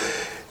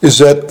 12, is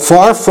that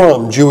far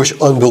from Jewish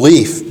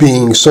unbelief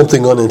being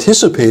something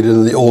unanticipated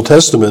in the Old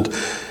Testament,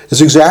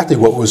 is exactly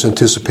what was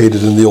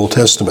anticipated in the Old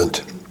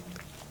Testament.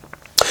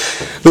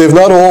 They have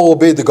not all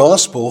obeyed the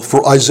gospel,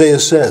 for Isaiah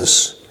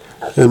says,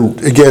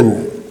 and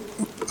again,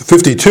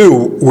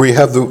 52, where you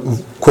have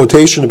the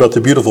quotation about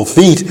the beautiful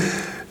feet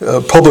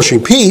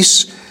publishing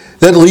peace,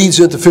 that leads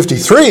into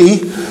 53,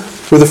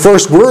 where the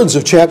first words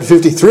of chapter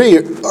 53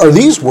 are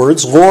these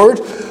words, Lord,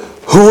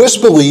 who has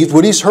believed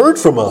what he's heard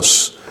from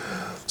us?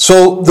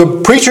 So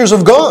the preachers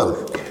have gone.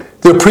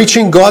 They're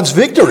preaching God's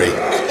victory.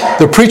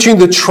 They're preaching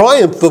the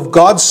triumph of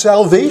God's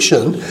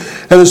salvation.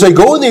 And as they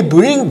go and they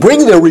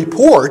bring their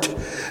report,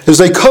 as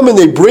they come and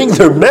they bring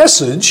their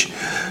message,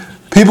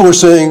 people are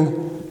saying,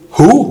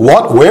 who,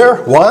 what,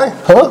 where, why,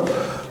 huh?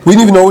 We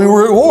didn't even know we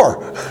were at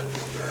war.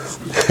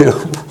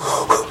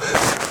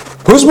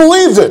 Who's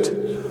believed it?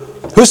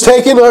 Who's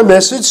taken our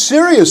message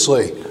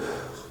seriously?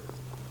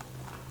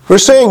 We're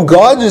saying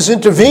God has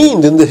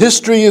intervened in the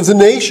history of the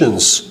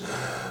nations.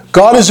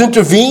 God has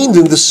intervened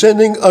in the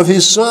sending of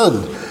His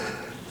Son.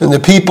 And the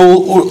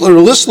people who are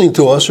listening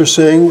to us are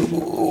saying,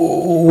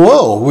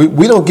 whoa,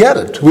 we don't get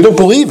it. We don't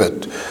believe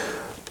it.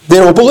 They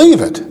don't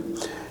believe it.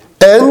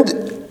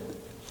 And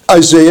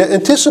Isaiah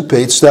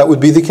anticipates that would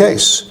be the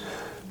case.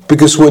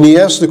 Because when he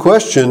asked the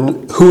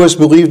question, who has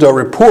believed our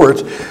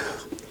report,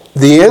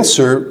 the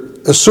answer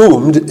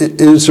assumed, it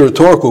is a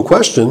rhetorical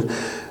question,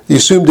 the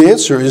assumed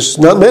answer is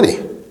not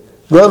many.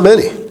 Not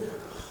many.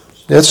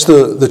 That's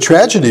the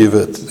tragedy of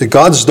it. That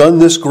God's done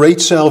this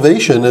great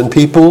salvation and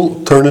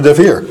people turn a deaf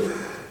ear.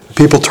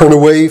 People turn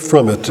away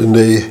from it and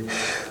they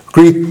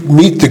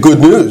meet the good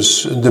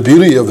news and the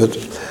beauty of it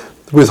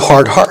with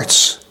hard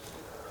hearts.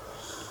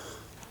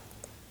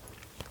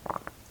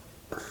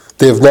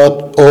 They have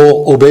not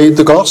all obeyed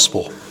the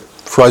gospel.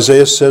 For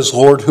Isaiah says,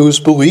 Lord,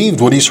 who's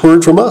believed what he's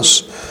heard from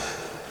us?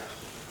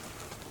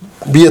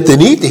 But yet they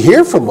need to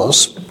hear from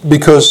us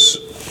because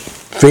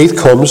faith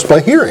comes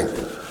by hearing.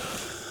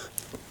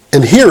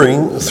 And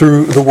hearing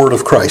through the word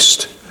of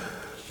Christ.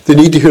 They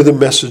need to hear the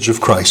message of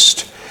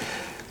Christ.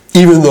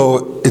 Even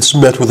though it's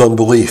met with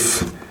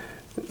unbelief,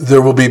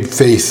 there will be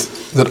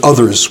faith that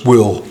others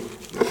will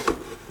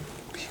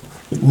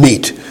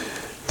meet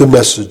the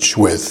message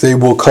with. They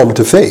will come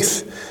to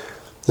faith.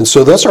 And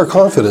so that's our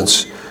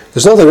confidence.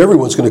 It's not that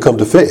everyone's going to come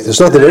to faith. It's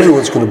not that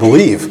everyone's going to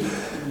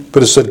believe.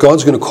 But it's that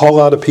God's going to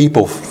call out a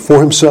people for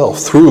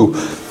Himself through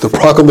the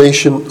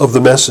proclamation of the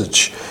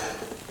message.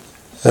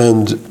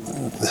 And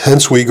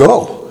hence we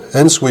go.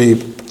 Hence we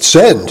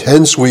send.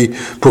 Hence we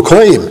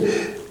proclaim.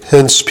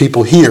 Hence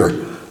people hear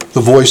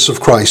the voice of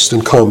Christ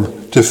and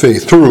come to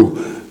faith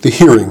through the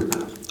hearing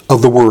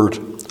of the word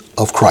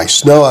of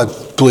Christ. Now I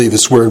believe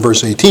it's where in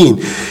verse 18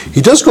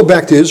 he does go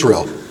back to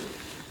Israel.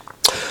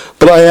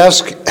 But I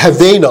ask, have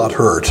they not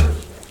heard?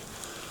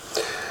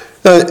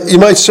 You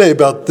might say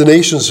about the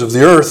nations of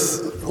the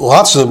earth,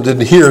 lots of them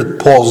didn't hear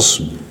Paul's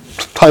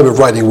time of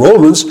writing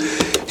Romans.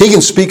 He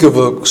can speak of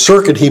a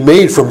circuit he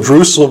made from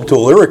Jerusalem to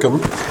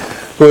Illyricum,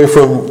 going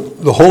from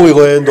the Holy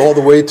Land all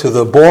the way to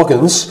the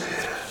Balkans.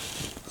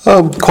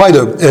 Quite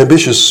an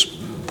ambitious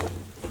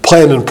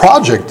plan and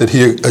project that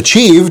he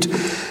achieved,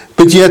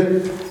 but yet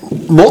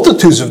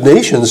multitudes of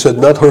nations had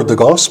not heard the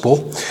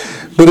gospel.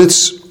 But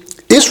it's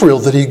Israel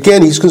that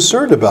he's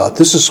concerned about.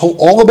 This is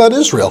all about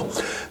Israel.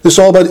 This is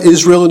all about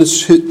Israel and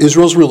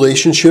Israel's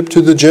relationship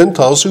to the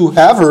Gentiles who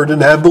have heard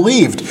and have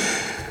believed.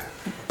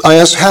 I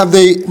ask, have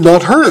they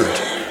not heard?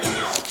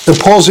 And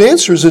Paul's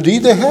answer is,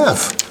 indeed they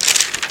have.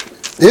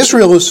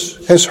 Israel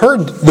has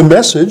heard the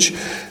message.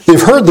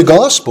 They've heard the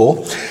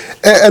gospel.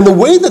 And the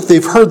way that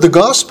they've heard the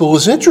gospel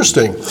is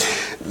interesting.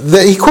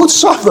 He quotes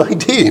Psalm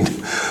 19,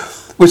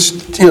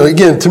 which,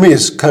 again, to me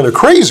is kind of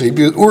crazy.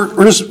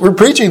 We're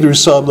preaching through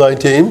Psalm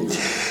 19,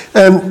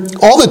 and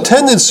all the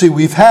tendency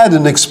we've had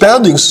in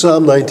expounding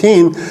Psalm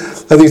 19,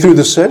 I think through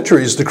the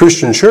centuries, the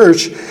Christian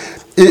church,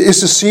 is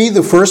to see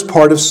the first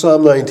part of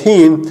Psalm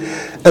 19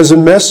 as a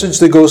message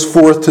that goes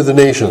forth to the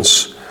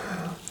nations.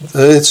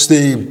 It's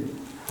the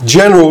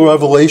general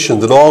revelation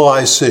that all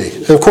eyes see.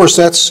 And of course,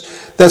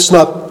 that's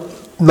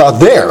not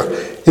there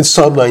in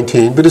Psalm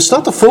 19, but it's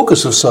not the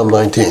focus of Psalm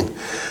 19.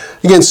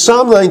 Again,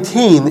 Psalm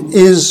 19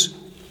 is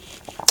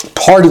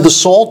part of the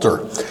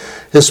Psalter,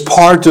 is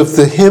part of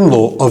the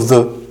hymnal of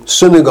the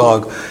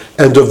synagogue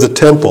and of the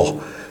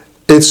temple.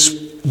 It's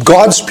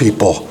God's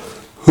people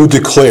who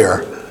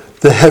declare,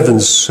 the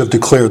heavens have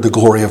declared the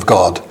glory of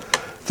God.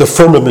 The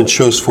firmament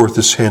shows forth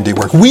His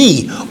handiwork.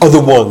 We are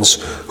the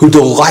ones who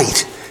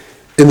delight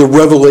in the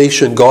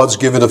revelation God's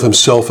given of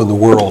Himself in the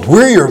world.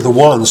 We are the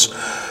ones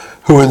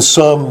who in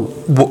Psalm,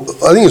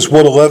 I think it's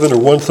 111 or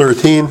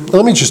 113.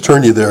 Let me just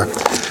turn you there.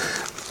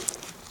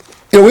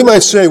 We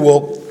might say,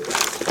 well,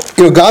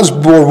 God's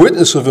borne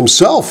witness of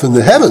Himself in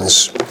the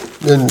heavens,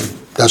 and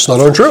that's not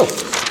untrue.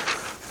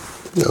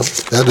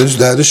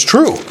 That is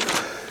true.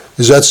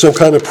 Is that some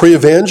kind of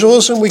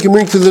pre-evangelism we can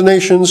bring to the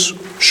nations?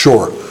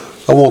 Sure.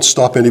 I won't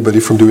stop anybody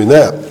from doing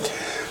that.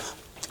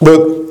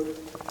 But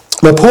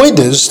my point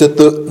is that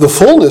the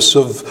fullness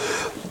of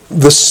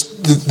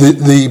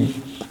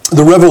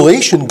the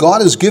revelation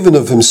God has given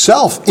of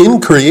Himself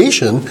in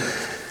creation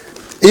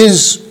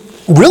is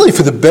really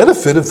for the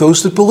benefit of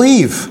those that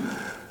believe.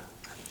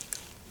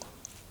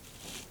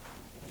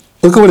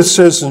 Look at what it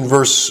says in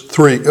verse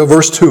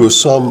 2 of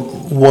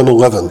Psalm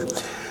 111.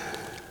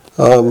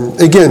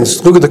 Again,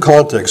 look at the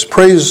context.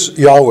 Praise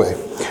Yahweh.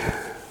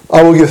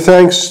 I will give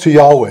thanks to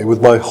Yahweh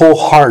with my whole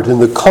heart in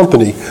the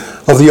company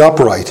of the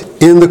upright,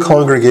 in the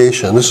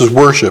congregation. This is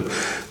worship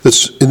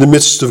that's in the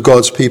midst of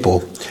God's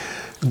people.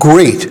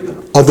 Great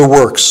are the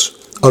works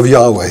of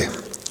Yahweh,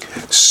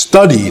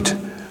 studied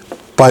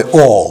by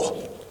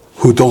all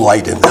who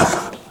delight in them.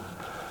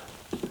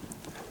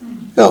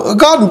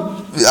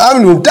 God, I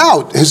have no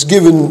doubt, has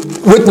given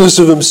witness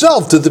of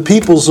Himself to the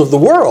peoples of the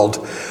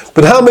world.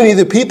 But how many of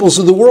the peoples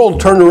of the world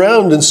turn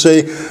around and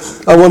say,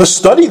 I want to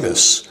study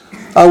this.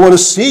 I want to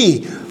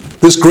see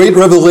this great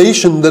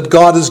revelation that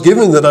God has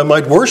given that I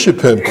might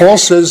worship him. Paul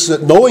says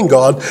that knowing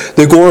God,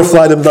 they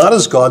glorified him not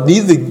as God,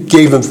 neither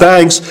gave him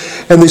thanks,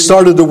 and they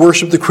started to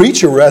worship the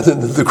creature rather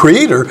than the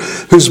Creator,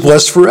 who's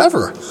blessed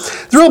forever.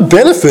 The real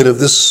benefit of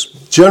this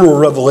general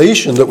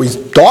revelation that we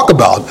talk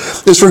about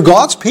is for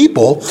God's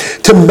people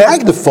to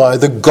magnify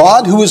the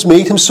God who has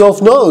made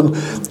himself known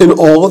in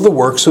all of the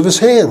works of his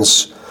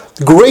hands.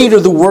 Great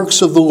are the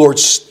works of the Lord,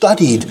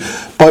 studied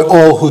by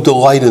all who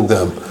delight in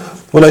them.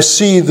 When I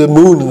see the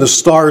moon and the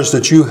stars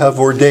that you have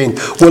ordained,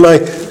 when I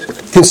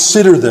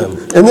consider them,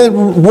 and the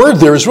word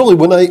there is really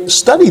when I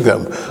study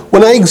them,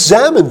 when I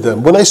examine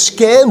them, when I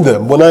scan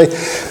them, when I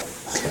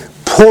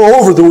pour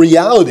over the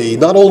reality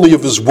not only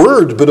of his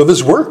word but of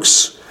his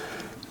works.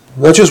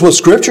 Not just what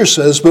Scripture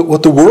says, but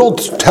what the world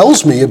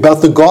tells me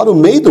about the God who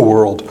made the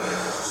world.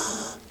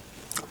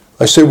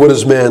 I say, what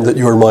is man that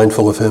you are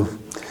mindful of him?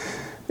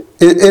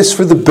 It's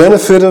for the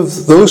benefit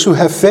of those who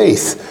have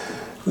faith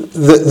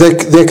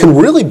that can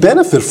really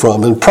benefit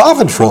from and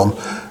profit from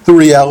the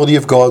reality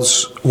of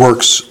God's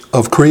works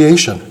of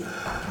creation.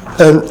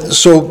 And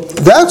so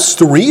that's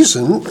the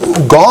reason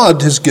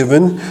God has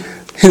given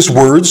his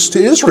words to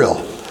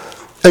Israel.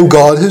 And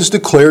God has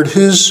declared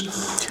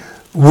his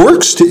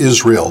works to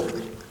Israel.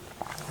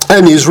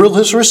 And Israel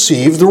has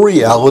received the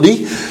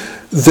reality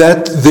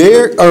that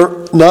they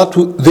are not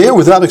there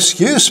without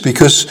excuse,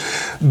 because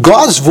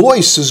God's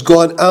voice has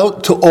gone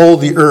out to all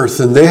the earth,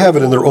 and they have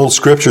it in their own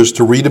scriptures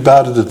to read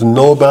about it, to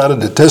know about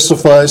it. It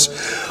testifies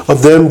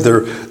of them,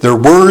 their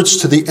words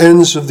to the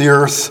ends of the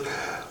earth.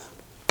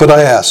 But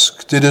I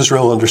ask, did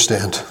Israel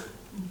understand?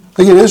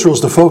 Again,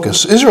 Israel's the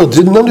focus. Israel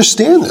didn't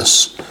understand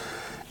this.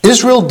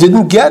 Israel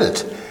didn't get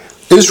it.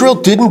 Israel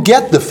didn't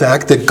get the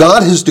fact that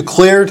God has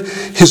declared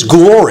his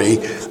glory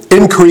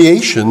in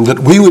creation, that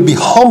we would be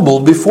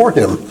humbled before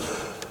him.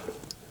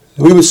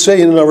 We would say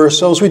in and of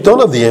ourselves, we don't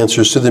have the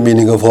answers to the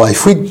meaning of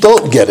life. We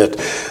don't get it.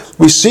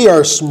 We see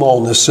our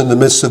smallness in the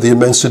midst of the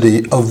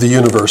immensity of the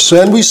universe.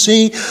 And we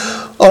see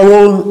our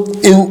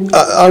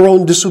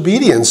own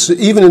disobedience,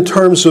 even in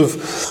terms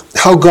of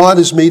how God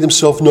has made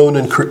himself known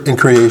in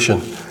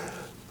creation.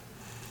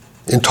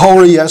 In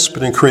Torah, yes,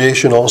 but in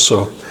creation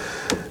also.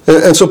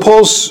 And so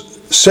Paul's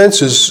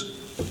sense is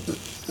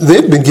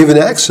they've been given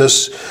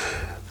access,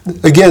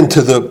 again,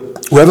 to the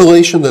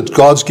revelation that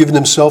God's given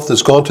himself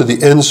that's gone to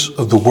the ends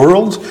of the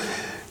world.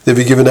 They've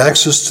been given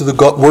access to the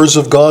words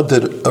of God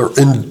that are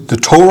in the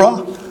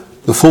Torah,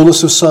 the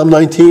fullness of Psalm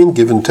 19,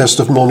 given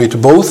testimony to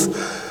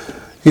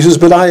both. He says,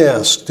 but I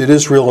ask, did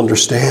Israel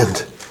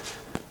understand?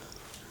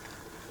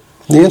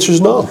 And the answer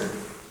is no.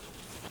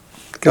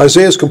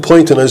 Isaiah's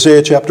complaint in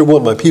Isaiah chapter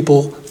 1, my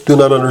people do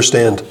not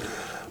understand.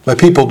 My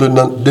people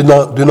do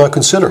not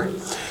consider.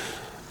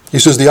 He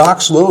says, the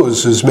ox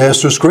knows his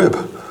master's crib.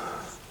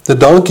 The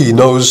donkey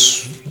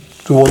knows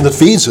the one that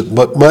feeds it,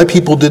 but my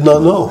people did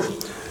not know.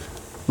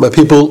 My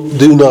people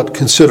do not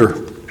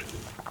consider.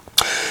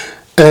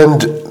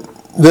 And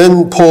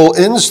then Paul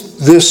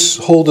ends this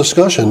whole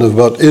discussion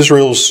about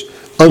Israel's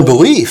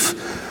unbelief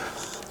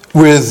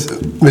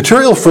with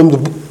material from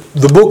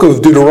the book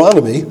of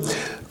Deuteronomy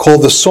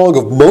called the Song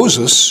of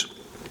Moses,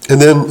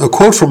 and then a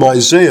quote from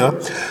Isaiah,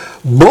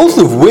 both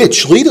of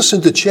which lead us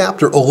into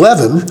chapter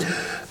 11,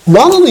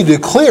 not only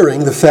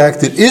declaring the fact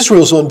that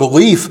Israel's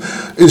unbelief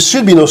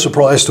should be no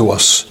surprise to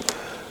us,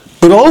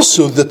 but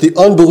also that the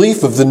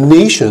unbelief of the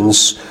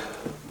nations,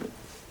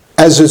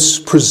 as it's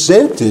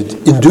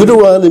presented in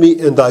Deuteronomy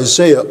and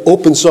Isaiah,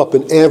 opens up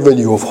an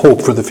avenue of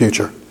hope for the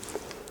future.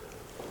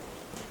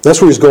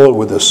 That's where he's going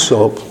with this,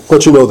 so I'll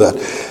let you know that.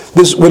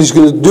 What he's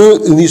going to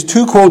do in these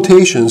two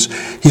quotations,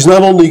 he's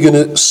not only going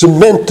to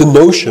cement the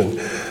notion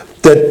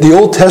that the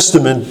Old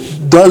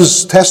Testament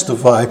does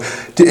testify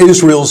to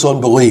Israel's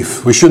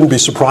unbelief. We shouldn't be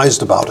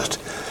surprised about it.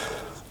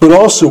 But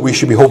also we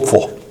should be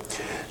hopeful,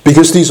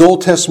 because these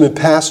Old Testament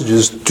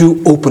passages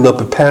do open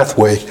up a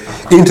pathway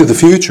into the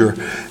future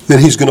that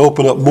he's going to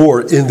open up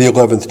more in the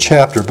 11th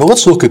chapter. But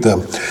let's look at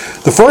them.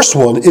 The first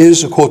one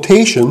is a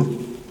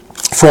quotation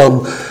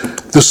from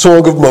the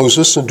Song of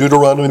Moses in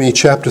Deuteronomy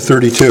chapter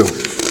 32.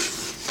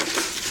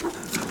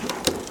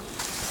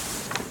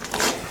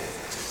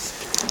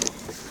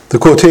 The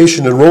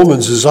quotation in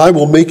Romans is, I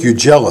will make you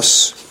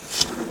jealous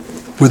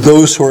with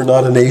those who are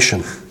not a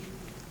nation.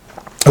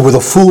 And with a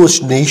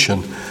foolish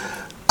nation,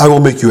 I will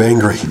make you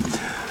angry.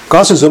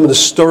 God says, I'm going to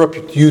stir up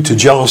you to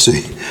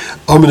jealousy.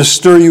 I'm going to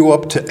stir you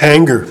up to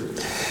anger.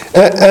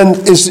 And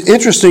it's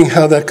interesting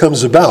how that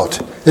comes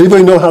about.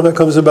 Anybody know how that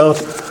comes about?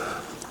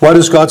 Why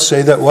does God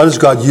say that? Why does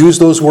God use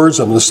those words?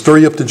 I'm going to stir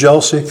you up to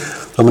jealousy.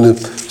 I'm going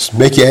to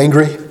make you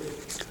angry.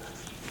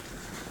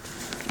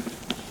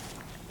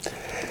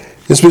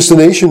 It's because the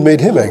nation made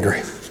him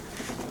angry.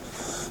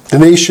 The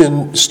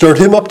nation stirred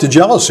him up to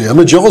jealousy. I'm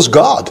a jealous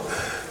God.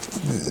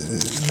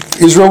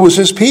 Israel was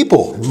his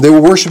people. They were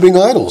worshiping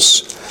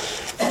idols.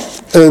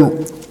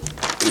 And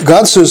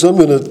God says, I'm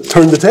going to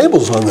turn the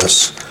tables on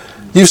this.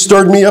 You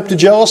stirred me up to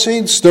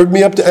jealousy, stirred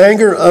me up to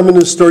anger. I'm going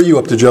to stir you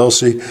up to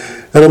jealousy,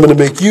 and I'm going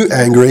to make you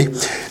angry.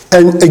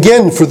 And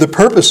again, for the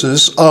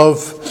purposes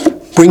of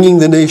bringing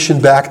the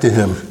nation back to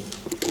him.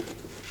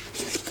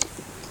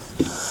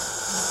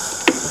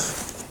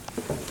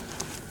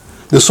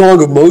 The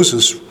Song of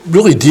Moses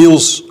really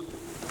deals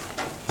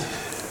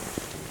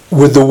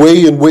with the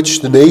way in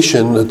which the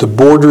nation at the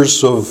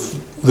borders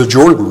of the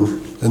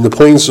Jordan and the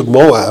plains of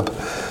Moab,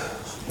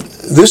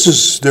 this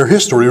is their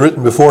history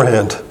written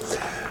beforehand.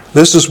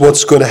 This is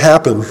what's going to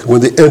happen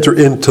when they enter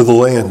into the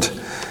land.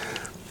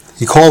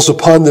 He calls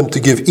upon them to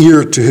give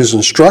ear to his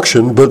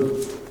instruction, but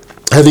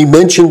having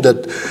mentioned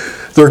that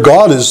their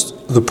God is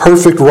the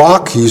perfect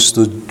rock, he's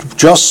the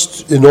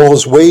just in all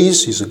his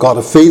ways, he's a God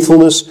of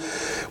faithfulness,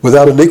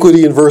 without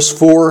iniquity in verse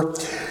 4.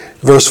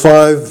 Verse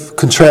 5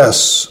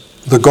 contrasts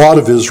the God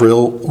of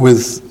Israel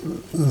with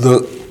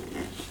the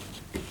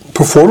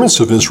performance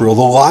of Israel,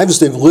 the lives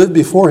they've lived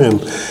before him.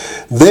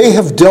 They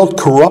have dealt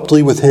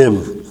corruptly with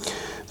him.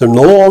 They're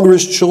no longer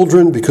his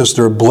children because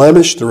they're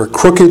blemished, they're a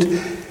crooked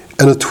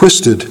and a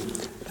twisted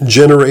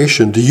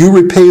generation. Do you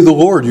repay the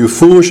Lord, you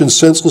foolish and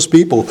senseless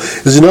people?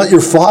 Is it not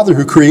your Father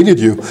who created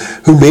you,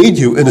 who made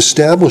you and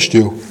established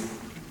you?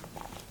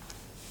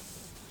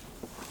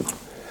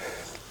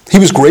 He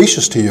was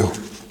gracious to you.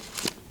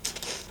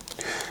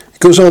 He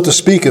goes on to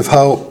speak of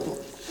how,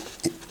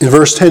 in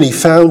verse 10, he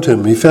found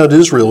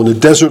Israel in a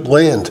desert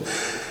land,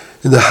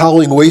 in the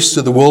howling wastes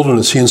of the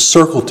wilderness. He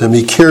encircled him,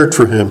 he cared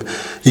for him,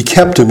 he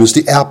kept him as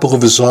the apple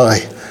of his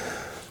eye.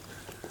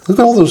 Look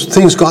at all those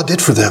things God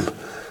did for them.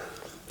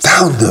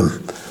 Found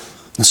them,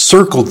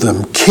 encircled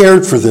them,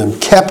 cared for them,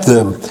 kept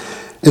them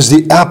as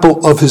the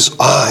apple of his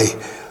eye.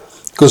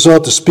 Goes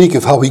on to speak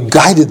of how he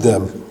guided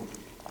them.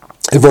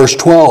 In verse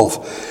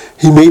 12,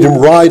 he made him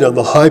ride on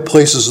the high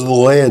places of the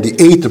land. He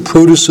ate the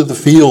produce of the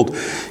field.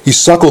 He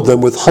suckled them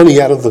with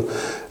honey out of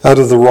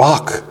the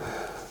rock.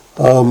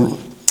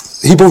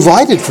 He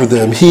provided for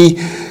them.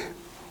 He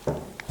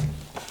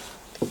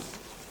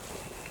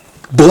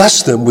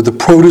blessed them with the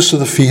produce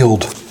of the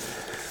field.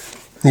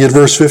 And yet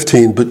verse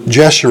 15, but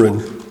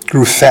Jeshurun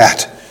grew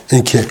fat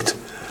and kicked,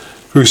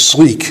 grew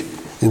sleek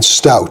and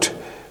stout,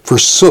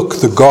 forsook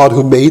the God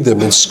who made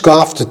them, and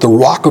scoffed at the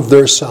rock of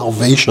their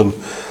salvation,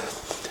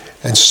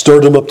 and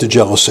stirred him up to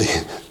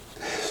jealousy.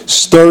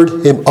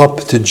 Stirred him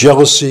up to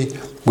jealousy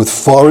with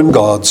foreign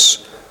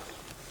gods.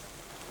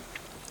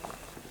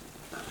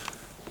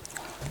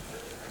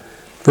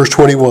 Verse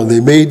 21, they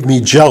made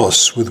me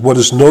jealous with what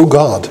is no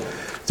God.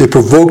 They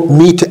provoked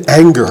me to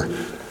anger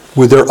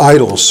with their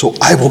idols, so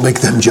I will make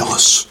them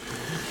jealous.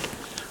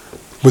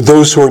 With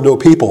those who are no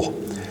people,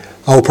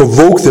 I will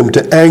provoke them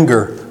to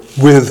anger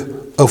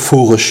with a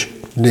foolish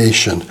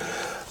nation.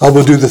 I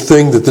will do the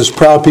thing that this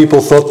proud people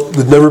thought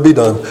would never be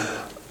done.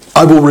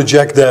 I will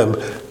reject them,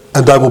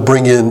 and I will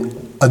bring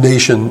in a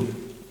nation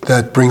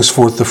that brings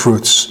forth the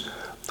fruits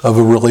of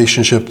a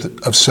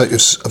relationship of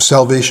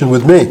salvation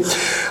with me.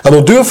 And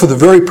I'll do it for the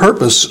very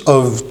purpose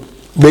of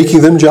making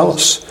them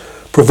jealous,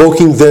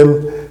 provoking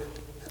them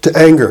to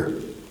anger.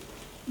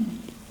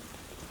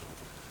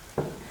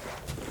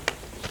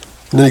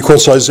 And then he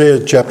quotes Isaiah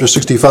chapter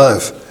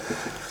 65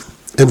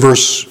 in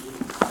verse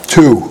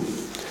 2.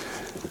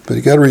 But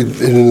you got to read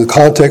it in the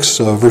context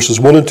of verses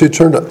 1 and 2.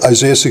 Turn to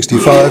Isaiah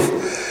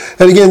 65.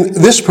 And again,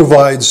 this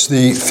provides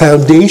the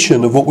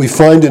foundation of what we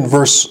find in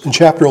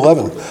chapter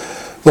 11.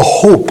 The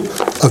hope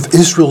of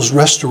Israel's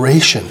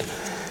restoration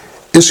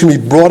is going to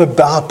be brought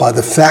about by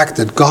the fact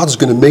that God's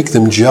going to make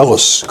them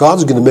jealous.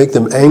 God's going to make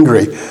them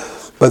angry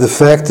by the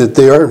fact that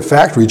they are in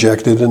fact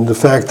rejected, and the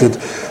fact that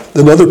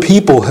other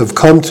people have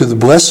come to the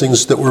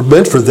blessings that were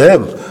meant for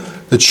them,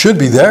 that should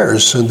be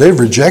theirs, and they've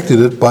rejected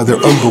it by their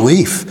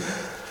unbelief.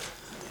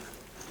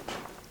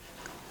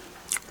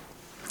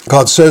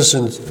 God says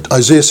in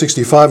Isaiah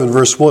 65 and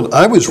verse 1,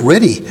 I was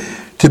ready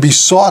to be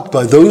sought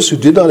by those who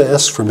did not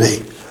ask for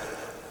me.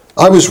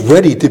 I was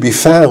ready to be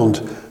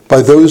found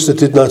by those that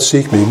did not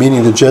seek me,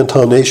 meaning the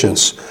Gentile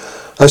nations.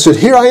 I said,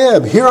 here I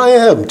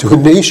am, to a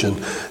nation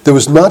that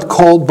was not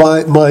called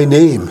by my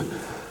name.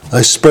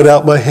 I spread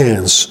out my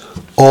hands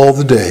all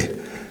the day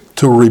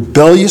to a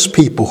rebellious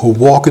people who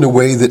walk in a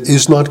way that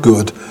is not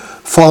good,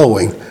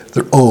 following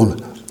their own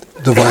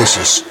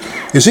devices.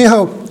 You see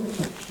how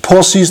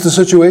Paul sees the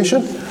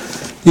situation?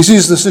 He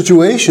sees the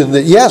situation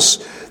that, yes,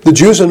 the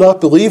Jews are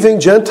not believing.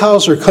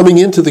 Gentiles are coming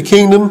into the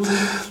kingdom.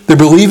 They're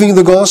believing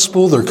the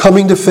gospel. They're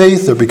coming to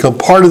faith. They've become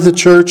part of the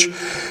church.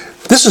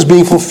 This is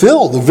being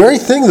fulfilled, the very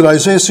thing that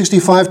Isaiah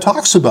 65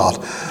 talks about.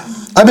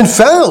 I've been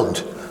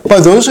found by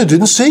those who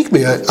didn't seek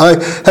me.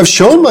 I have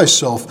shown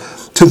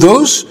myself to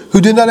those who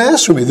did not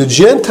ask for me. The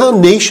Gentile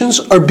nations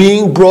are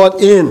being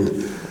brought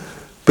in.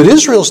 But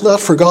Israel's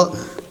not forgotten.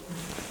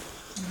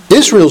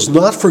 Israel's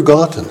not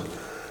forgotten.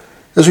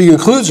 As he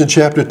concludes in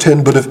chapter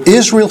 10, but of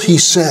Israel he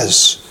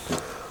says,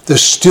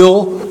 there's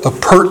still a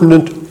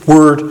pertinent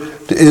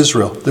word to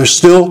Israel. There's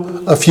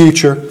still a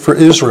future for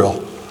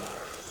Israel.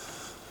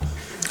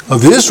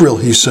 Of Israel,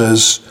 he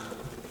says,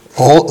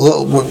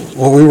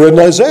 what we read in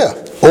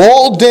Isaiah,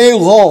 all day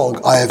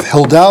long I have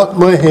held out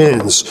my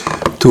hands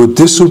to a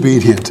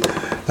disobedient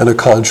and a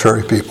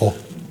contrary people.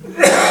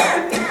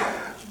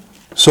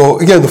 So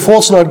again, the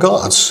fault's not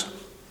God's.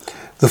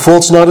 The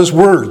fault's not his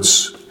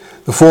words.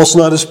 The fault's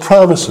not his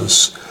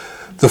promises.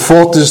 The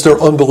fault is their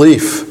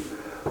unbelief.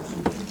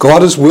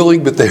 God is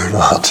willing, but they are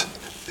not.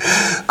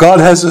 God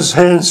has his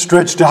hand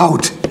stretched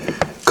out.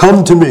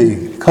 Come to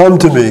me, come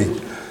to me.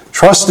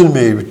 Trust in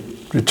me.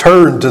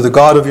 Return to the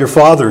God of your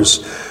fathers.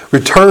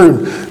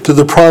 Return to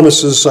the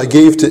promises I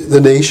gave to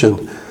the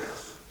nation.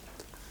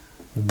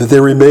 But they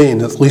remain,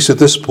 at least at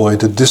this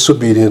point, a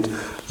disobedient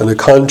and a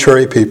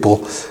contrary people.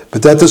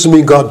 But that doesn't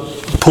mean God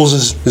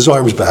pulls his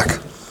arms back.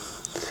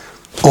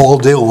 All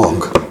day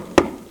long,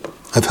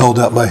 I've held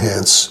out my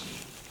hands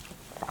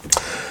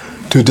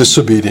to a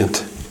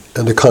disobedient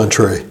and a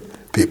contrary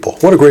people.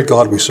 What a great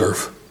God we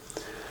serve.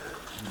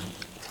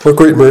 What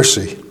great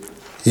mercy.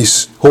 He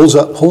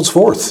holds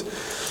forth.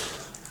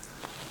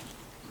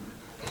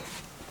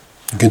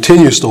 He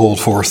continues to hold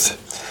forth.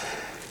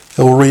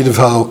 And we'll read of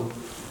how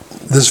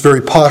this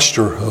very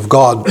posture of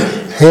God,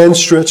 hands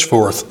stretched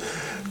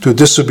forth to a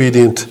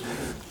disobedient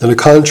and a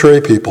contrary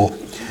people,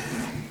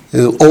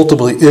 will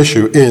ultimately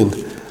issue in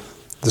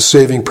the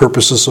saving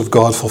purposes of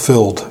God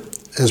fulfilled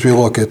as we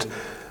look at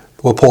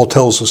what Paul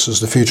tells us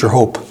is the future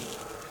hope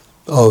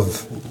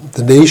of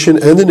the nation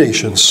and the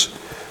nations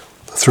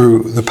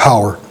through the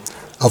power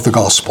of the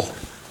gospel.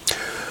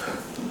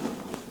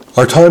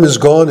 Our time is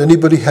gone.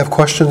 Anybody have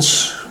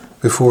questions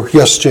before?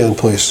 Yes, Jan,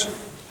 please. I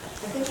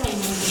think I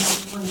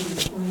one of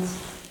the points,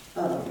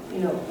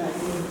 back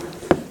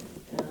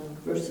in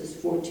verses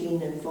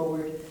 14 and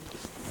forward,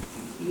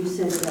 you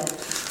said that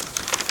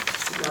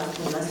the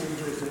gospel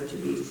messengers are to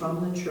be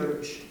from the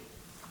church,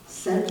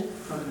 sent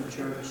from the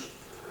church,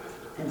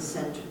 and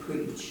sent to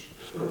preach.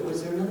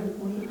 Was there another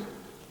point?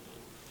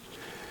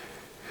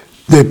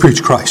 They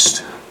preach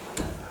Christ.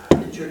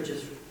 The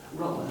church's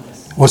role in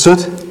this. What's that?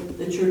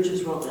 The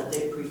church's role that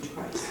they preach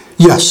Christ.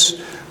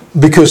 Yes,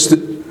 because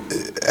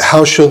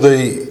how shall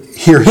they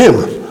hear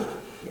him?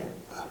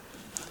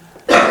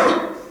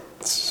 Yeah.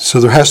 So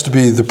there has to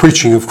be the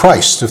preaching of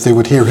Christ if they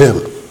would hear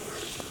him.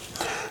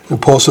 And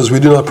Paul says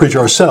we do not preach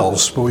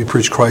ourselves, but we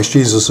preach Christ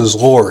Jesus as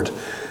Lord,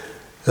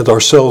 and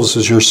ourselves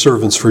as your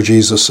servants for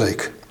Jesus'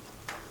 sake.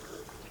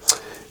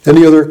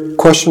 Any other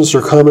questions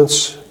or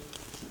comments?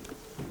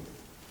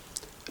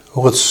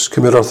 Let's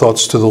commit our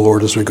thoughts to the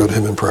Lord as we go to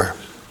him in prayer.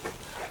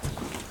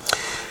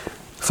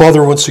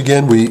 Father, once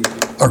again, we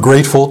are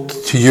grateful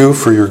to you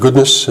for your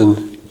goodness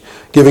and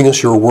giving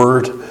us your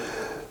word.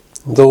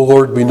 Though,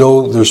 Lord, we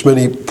know there's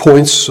many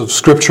points of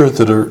Scripture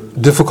that are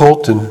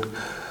difficult and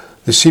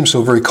they seem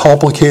so very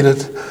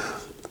complicated.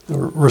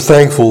 We're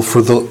thankful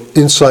for the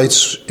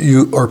insights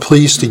you are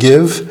pleased to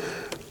give,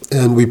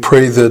 and we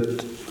pray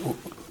that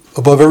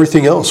above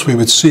everything else we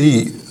would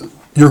see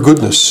your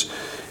goodness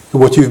and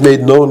what you've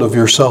made known of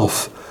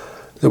yourself,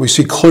 that we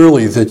see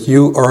clearly that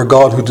you are a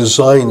God who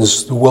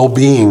designs the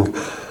well-being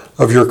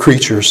of your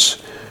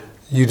creatures.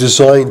 You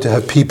designed to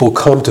have people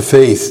come to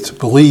faith, to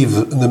believe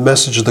in the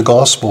message of the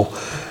gospel.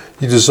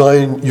 You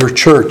designed your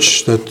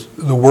church that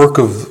the work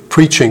of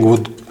preaching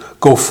would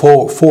go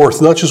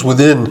forth, not just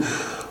within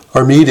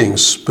our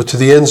meetings, but to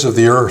the ends of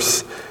the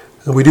earth.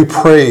 And we do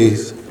pray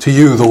to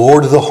you, the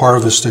Lord of the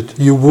harvest, that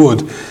you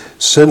would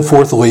send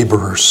forth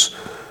laborers,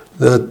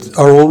 that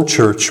our own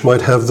church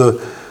might have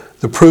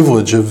the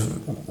privilege of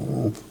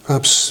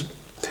perhaps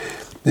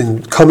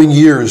in coming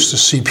years to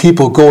see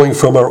people going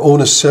from our own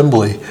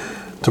assembly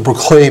to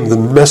proclaim the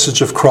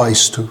message of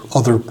Christ to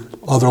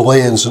other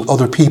lands and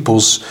other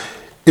peoples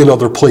in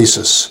other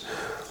places.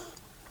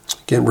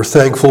 Again, we're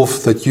thankful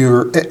that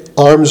your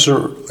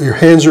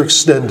hands are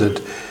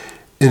extended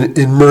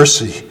in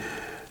mercy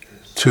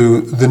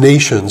to the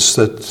nations,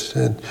 that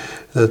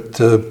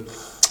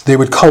they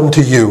would come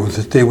to you,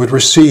 that they would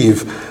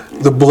receive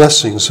the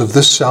blessings of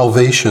this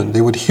salvation.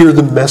 They would hear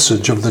the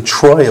message of the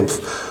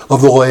triumph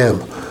of the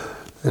Lamb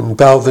and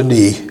bow the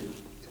knee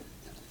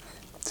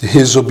to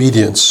his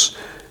obedience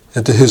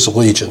and to his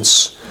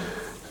allegiance.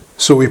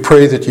 So we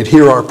pray that you'd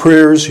hear our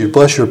prayers, you'd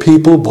bless your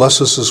people,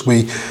 bless us as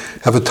we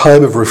have a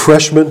time of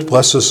refreshment,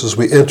 bless us as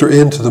we enter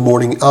into the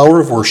morning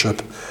hour of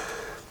worship.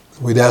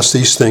 We'd ask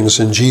these things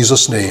in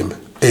Jesus' name.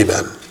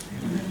 Amen.